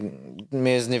или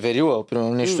ме е изневерила,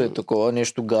 примерно нещо е такова,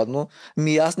 нещо гадно,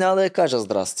 аз няма да я кажа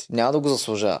здрасти. Няма да го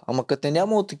заслужава. Ама като е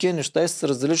нямало такива неща и се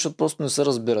разделиш, защото просто не се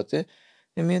разбирате,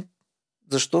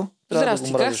 защо? Трябва да го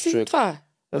мразиш човек. Това е.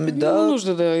 Няма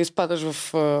нужда да изпадаш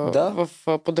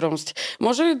в подробности.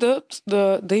 Може ли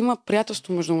да има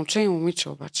приятелство между момче и момиче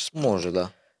обаче? Може, да.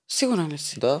 Сигурен ли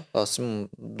си? Да, аз имам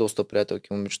доста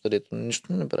приятелки момичета, дето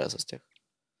нищо не правя с тях.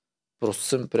 Просто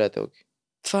са ми приятелки.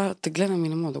 Това те гледам и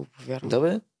не мога да го повярвам. Да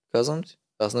бе, казвам ти.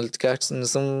 Аз нали така, че не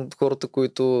съм хората,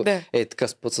 които така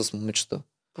спът с момичета.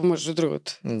 Помежду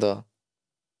другото. Да.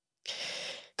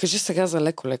 Кажи сега за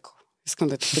леко-леко. Искам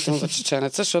да те питам за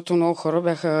чеченеца, защото много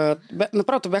хора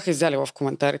направо бяха изяли в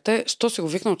коментарите. Що си го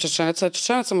викнал чеченеца?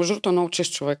 Чеченеца, между другото, е много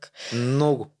чист човек.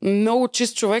 Много. Много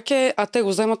чист човек е, а те го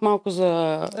вземат малко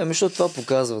за... Защото това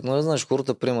показват. Но не знаеш,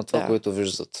 хората приемат това, което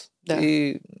виждат. Да.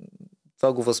 И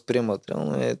това го възприемат.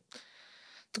 Реално е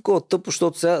такова тъпо,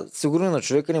 защото сега сигурно на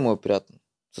човека не му е приятно.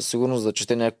 Със сигурност да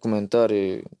чете някакви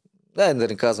коментари. Да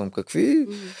не казвам какви.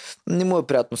 Не му е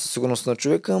приятно със сигурност на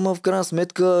човека, ама в крайна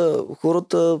сметка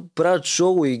хората правят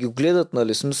шоу и ги гледат,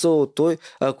 нали? Смисъл, той,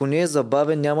 ако не е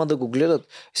забавен, няма да го гледат. И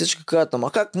всички казват,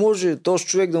 ама как може този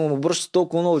човек да му обръща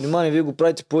толкова много внимание, вие го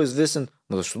правите по-известен?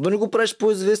 Защо да не го правиш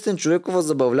по-известен? Човекова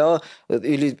забавлява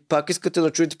или пак искате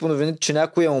да чуете по новините, че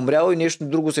някой е умрял и нещо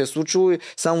друго се е случило и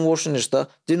само лоши неща.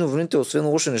 Те новините, освен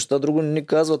лоши неща, друго не ни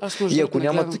казват. И ако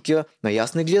няма такива,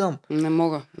 аз не гледам. Не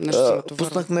мога.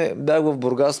 Пуснахме, бях в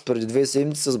Бургас преди 2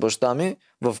 седмици с баща ми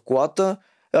в колата.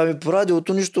 По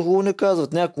радиото нищо хубаво не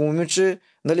казват. Някой момиче,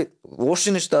 нали,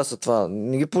 лоши неща са това.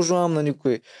 Не ги пожелавам на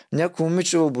никой. Някой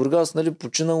момиче в Бургас, нали,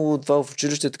 починало от това в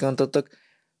училище и така нататък.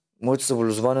 Моите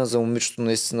съболезнования за момичето,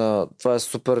 наистина, това е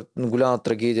супер голяма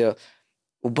трагедия.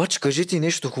 Обаче кажете и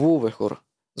нещо хубаво, бе, хора.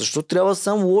 Защо трябва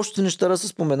само лошите неща да се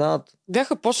споменават?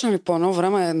 Бяха почнали по едно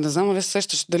време, не знам дали се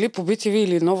сещаш, дали по BTV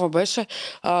или Нова беше,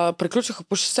 приключиха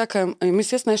почти всяка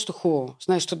емисия с нещо хубаво, с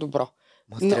нещо добро.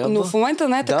 Но в момента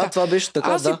не е така. Да, това беше така,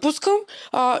 Аз си пускам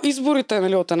изборите,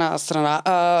 нали, от една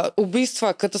страна.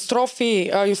 Убийства,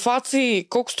 катастрофи, инфлации,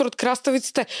 колко струват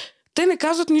краставиците. Те не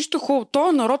казват нищо хубаво.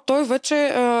 Той народ, той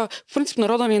вече, в принцип,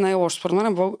 народа ни не е лош. Според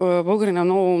мен българин е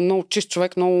много, много чист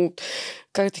човек, много,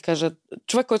 как ти кажа,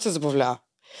 човек, който се забавлява.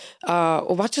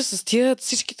 Обаче с тия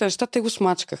всичките неща те го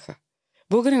смачкаха.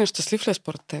 Българин е щастлив ли е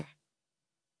според тебе?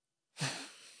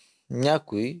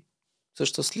 Някои са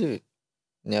щастливи,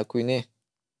 някои не.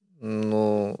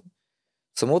 Но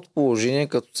самото положение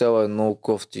като цяло е много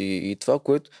кофти и това,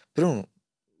 което... Примерно,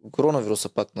 коронавируса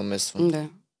пак намесва. Да.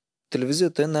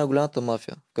 Телевизията е най-голямата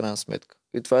мафия, в крайна сметка.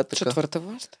 И това е така. Четвърта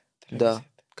власт? Да.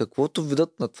 Каквото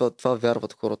видят на това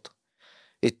вярват хората.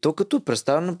 И то като е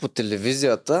представено по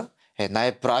телевизията е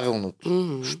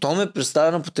най-правилното. Що ме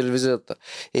представено по телевизията?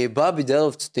 Баби,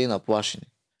 дядовците и наплашени.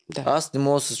 Да. Аз не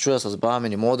мога да се чуя с баба ми,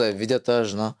 не мога да я видя тази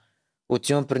жена.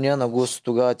 Отивам при нея на гост,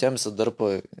 тогава тя ми се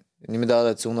дърпа и не ми дава да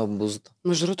я целуна в бузата.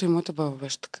 Между другото и моята баба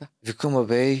беше така. Викам,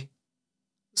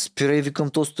 спирай, викам,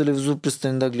 този телевизор,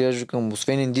 престани да гледаш, викам,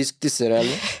 освен индийските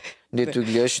сериали, дето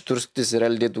гледаш и турските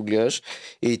сериали, дето гледаш,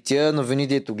 и тия новини,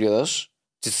 дето гледаш,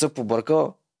 ти се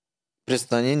побъркала.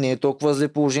 Престани, не е толкова зле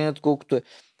положението, колкото е.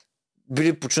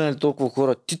 Били починали толкова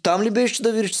хора. Ти там ли беше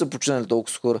да видиш, че са починали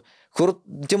толкова хора? Хората,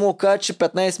 те му кажат, че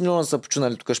 15 милиона са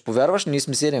починали. Тук ще повярваш, ние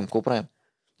сме 7. Какво правим?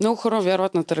 Много хора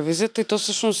вярват на телевизията и то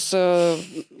всъщност,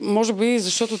 може би,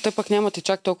 защото те пък нямат и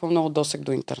чак толкова много досег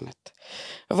до интернет.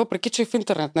 Въпреки, че и в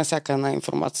интернет не всяка една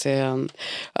информация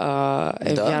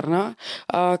е вярна.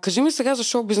 Кажи ми сега за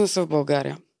шоу-бизнеса в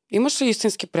България. Имаш ли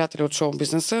истински приятели от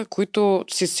шоу-бизнеса, които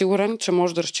си сигурен, че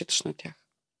можеш да разчиташ на тях?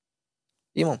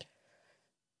 Имам.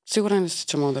 Сигурен ли си,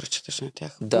 че мога да разчиташ на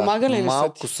тях? Да, помагали ли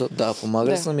малко са? Да,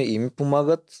 помагали са ми и ми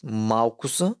помагат. Малко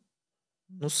са,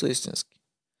 но са истински.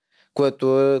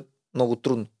 Което е много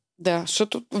трудно. Да,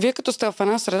 защото вие като сте в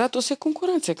една среда, то си е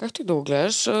конкуренция. Както и да го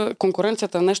гледаш,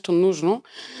 конкуренцията е нещо нужно,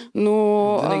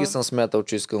 но... Винаги съм смятал,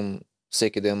 че искам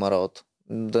всеки да има работа.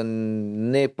 Да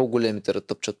не е по-големите да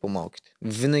тъпчат по-малките.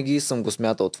 Винаги съм го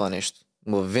смятал това нещо.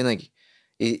 Винаги.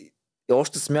 И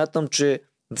още смятам, че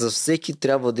за всеки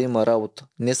трябва да има работа.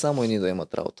 Не само едни да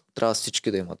имат работа. Трябва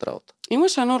всички да имат работа.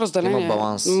 Имаш едно разделение. Има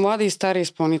баланс. Млади и стари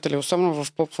изпълнители, особено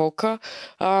в поп-фолка.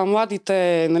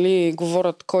 Младите, нали,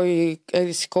 говорят кой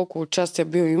еди си колко участия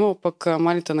бил имал, пък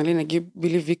младите, нали, не ги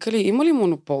били викали. Има ли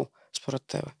монопол, според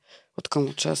тебе, от към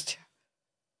участие?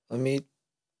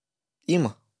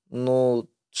 Има. Но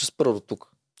ще спра до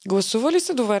тук. Гласува ли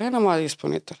се доверие на млади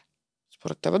изпълнители?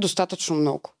 Според тебе достатъчно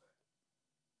много.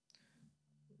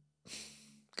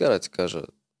 Как да ти кажа,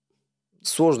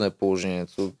 сложно е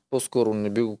положението. По-скоро не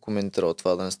би го коментирал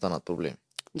това, да не станат проблеми.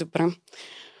 Добре.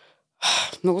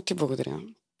 Много ти благодаря.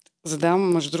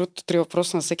 Задавам, между другото, 3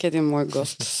 въпроса на всеки един мой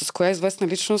гост. С коя известна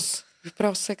личност ви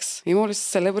правил секс? Има ли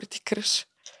селебрити кръш?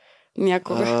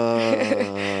 Някога?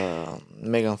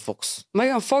 Меган Фокс.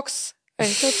 Меган Фокс?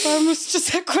 Това мисля, че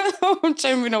всяко едно момче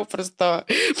е минал през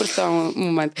този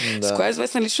момент. Да. С коя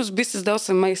известна личност би създал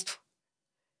семейство?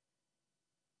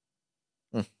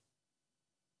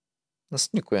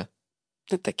 С никоя.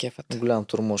 Не те кефът. Голям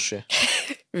турмош е.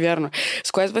 Вярно.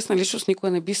 С коя известна личност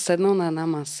никога не би седнал на една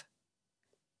маса?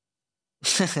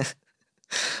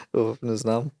 Не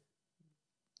знам.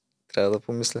 Трябва да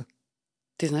помисля.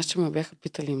 Ти знаеш, че ме бяха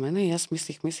питали и мене и аз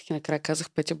мислих и накрая казах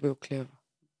Петя Бойлклиева.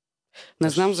 Не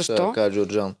знам защо. Ще кажа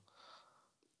Джорджан.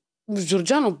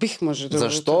 Джорджано бих, може да.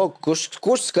 Защо?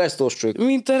 Какво ще си кажеш с този човек?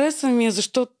 Интересно ми е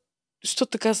защо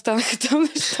така станаха там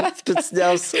нещата.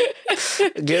 Притеснявам се.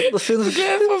 Гледат на филм.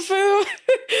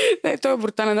 Не, той е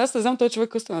брутален. Аз не знам, той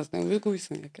човек остана с него. Изгуби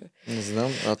се някъде. Не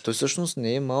знам. Той всъщност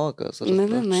не е малък.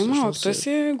 Не е малък. Той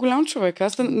си е голям човек.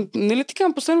 Аз не ли ти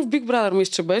казвам, последно в Big Brother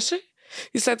мисля, че беше.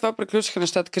 И след това приключиха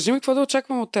нещата. Кажи ми, какво да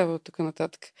очаквам от теб от тук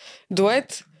нататък?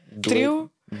 Дует? Трио?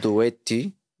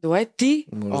 Дуети. Дуети?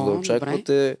 Може да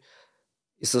очаквате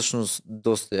и всъщност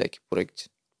доста яки проекти.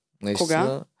 Наистина.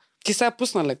 Кога? Ти сега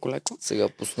пусна леко-леко? Сега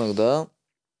пуснах, да.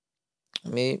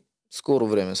 Скоро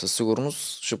време със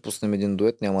сигурност ще пуснем един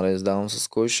дует. Няма да издавам с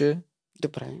кой ще.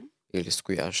 Добре. Или с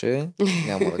коя ще.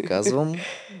 Няма да казвам.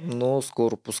 Но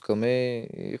скоро пускаме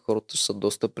и хората ще са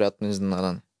доста приятно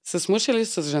изненадани. С мъж или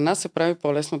с жена се прави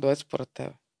по-лесно дует според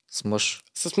тебе? С мъж.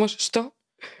 С мъж? Що?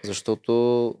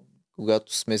 Защото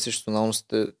когато смесиш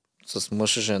тоналностите с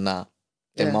мъж и жена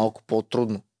е малко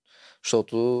по-трудно.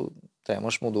 Защото трябва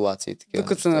имаш модулации.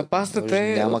 Докато се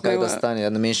напастате... Няма как да стане.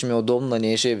 На мен ще ми е удобно, на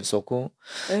нея ще е високо.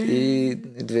 И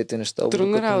двете неща.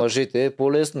 Докато мъжете е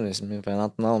по-лесно. Не сме в една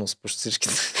тоналност почти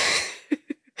всичките.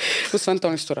 Освен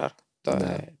Тони Сторар.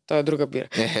 Той е друга бира.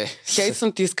 Хейт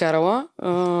съм ти изкарала.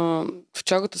 В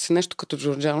чалгата си нещо като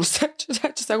Джорджано.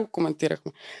 Че сега го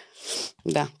коментирахме.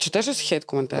 Да. Четеш ли си хейт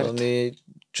коментарите?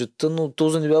 Чета, но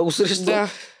този не бях го срещал. Да,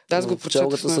 аз го в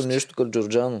чалгата съм нещо като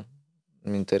Джорджано.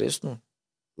 Интересно.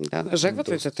 Да, жегват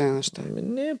ли те тези неща?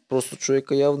 Не, просто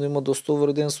човека явно има доста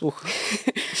увреден слух.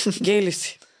 Гей ли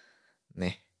си?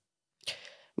 Не.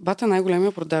 Бата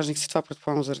най-големия продажник си, това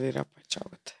предполагам заради рапа и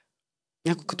чалгата.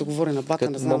 Някой като говори на бата,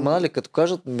 не знам. Нали, като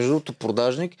кажат между другото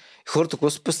продажник, хората,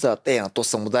 които се представят, на то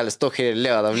са му дали 100 000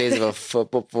 лева да влезе в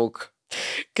поп-вълк.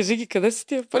 Кажи ги, къде са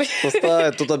тия пари?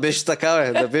 То да беше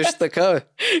така, бе.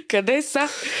 Къде са?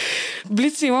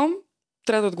 Блиц имам,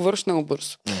 трябва да отговориш много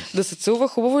бързо. Да се целува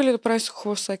хубаво или да правиш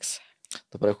хубав секс?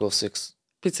 Да прави хубав секс.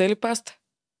 Пица или паста?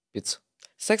 Пица.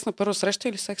 Секс на първа среща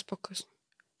или секс по-късно?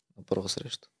 На първа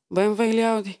среща. БМВ или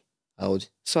Ауди? Ауди.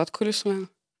 Сладко или солено?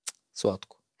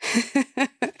 Сладко.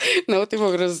 Много ти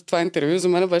благодаря за това интервю. За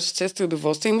мен беше чест и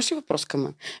удоволствие. Имаш ли въпрос към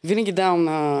мен? Винаги давам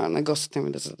на гостите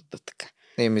ми да зададат така.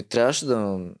 Ми трябваше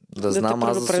да знам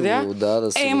аз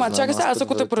да си ма чакай сега, аз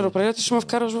ако те предупредя, ти ще ме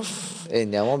вкараш в...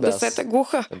 няма бе. Да сете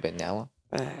глуха. Няма.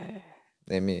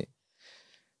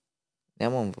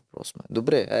 Нямам въпрос.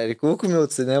 Добре, колко ми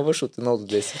оценяваш от 1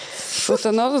 до 10? От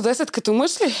 1 до 10 като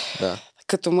мъж ли? Да.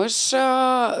 Като мъж,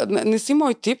 не си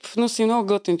мой тип, но си много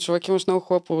готин човек, имаш много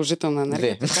хубава положителна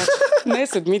енергия. Не,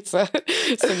 седмица.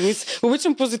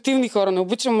 Обичам позитивни хора, не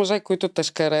обичам мъже, които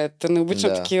тежкарят, не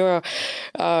обичам такива,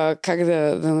 как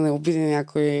да не обиди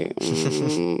някой.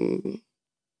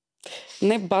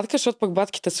 Не батка, защото пък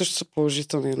батките също са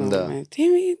положителни на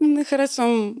моменти. Не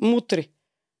харесвам мутри.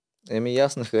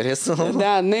 Аз не харесвам.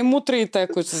 Да, не мутрите,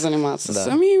 които се занимават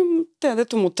с те,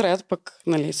 дето му треят, пък,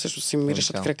 също си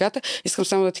миришат краката. Искам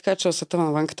само да ти кажа, че света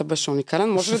на банката беше уникален.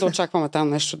 Може ли да очакваме там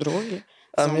нещо друго? Или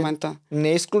за момента?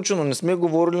 Не е изключено. Не сме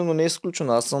говорили, но не е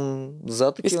изключено. Аз съм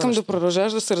за такива Искам да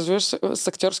продължаваш да се развиваш с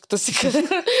актьорската си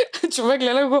кариера. Човек,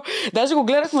 гледах го. Даже го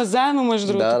гледахме заедно, между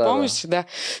другото. Помниш? Да.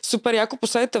 Супер яко.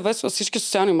 Последите VessoU всички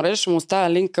социални мрежи. Ще му оставя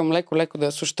линк към леко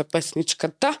да слушате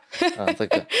песничката.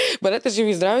 Така. Бъдете живи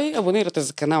и здрави. Абонирате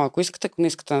за канала, ако искате. Ако не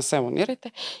искате, не се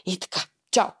абонирайте. И така.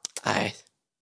 Чао! Айде.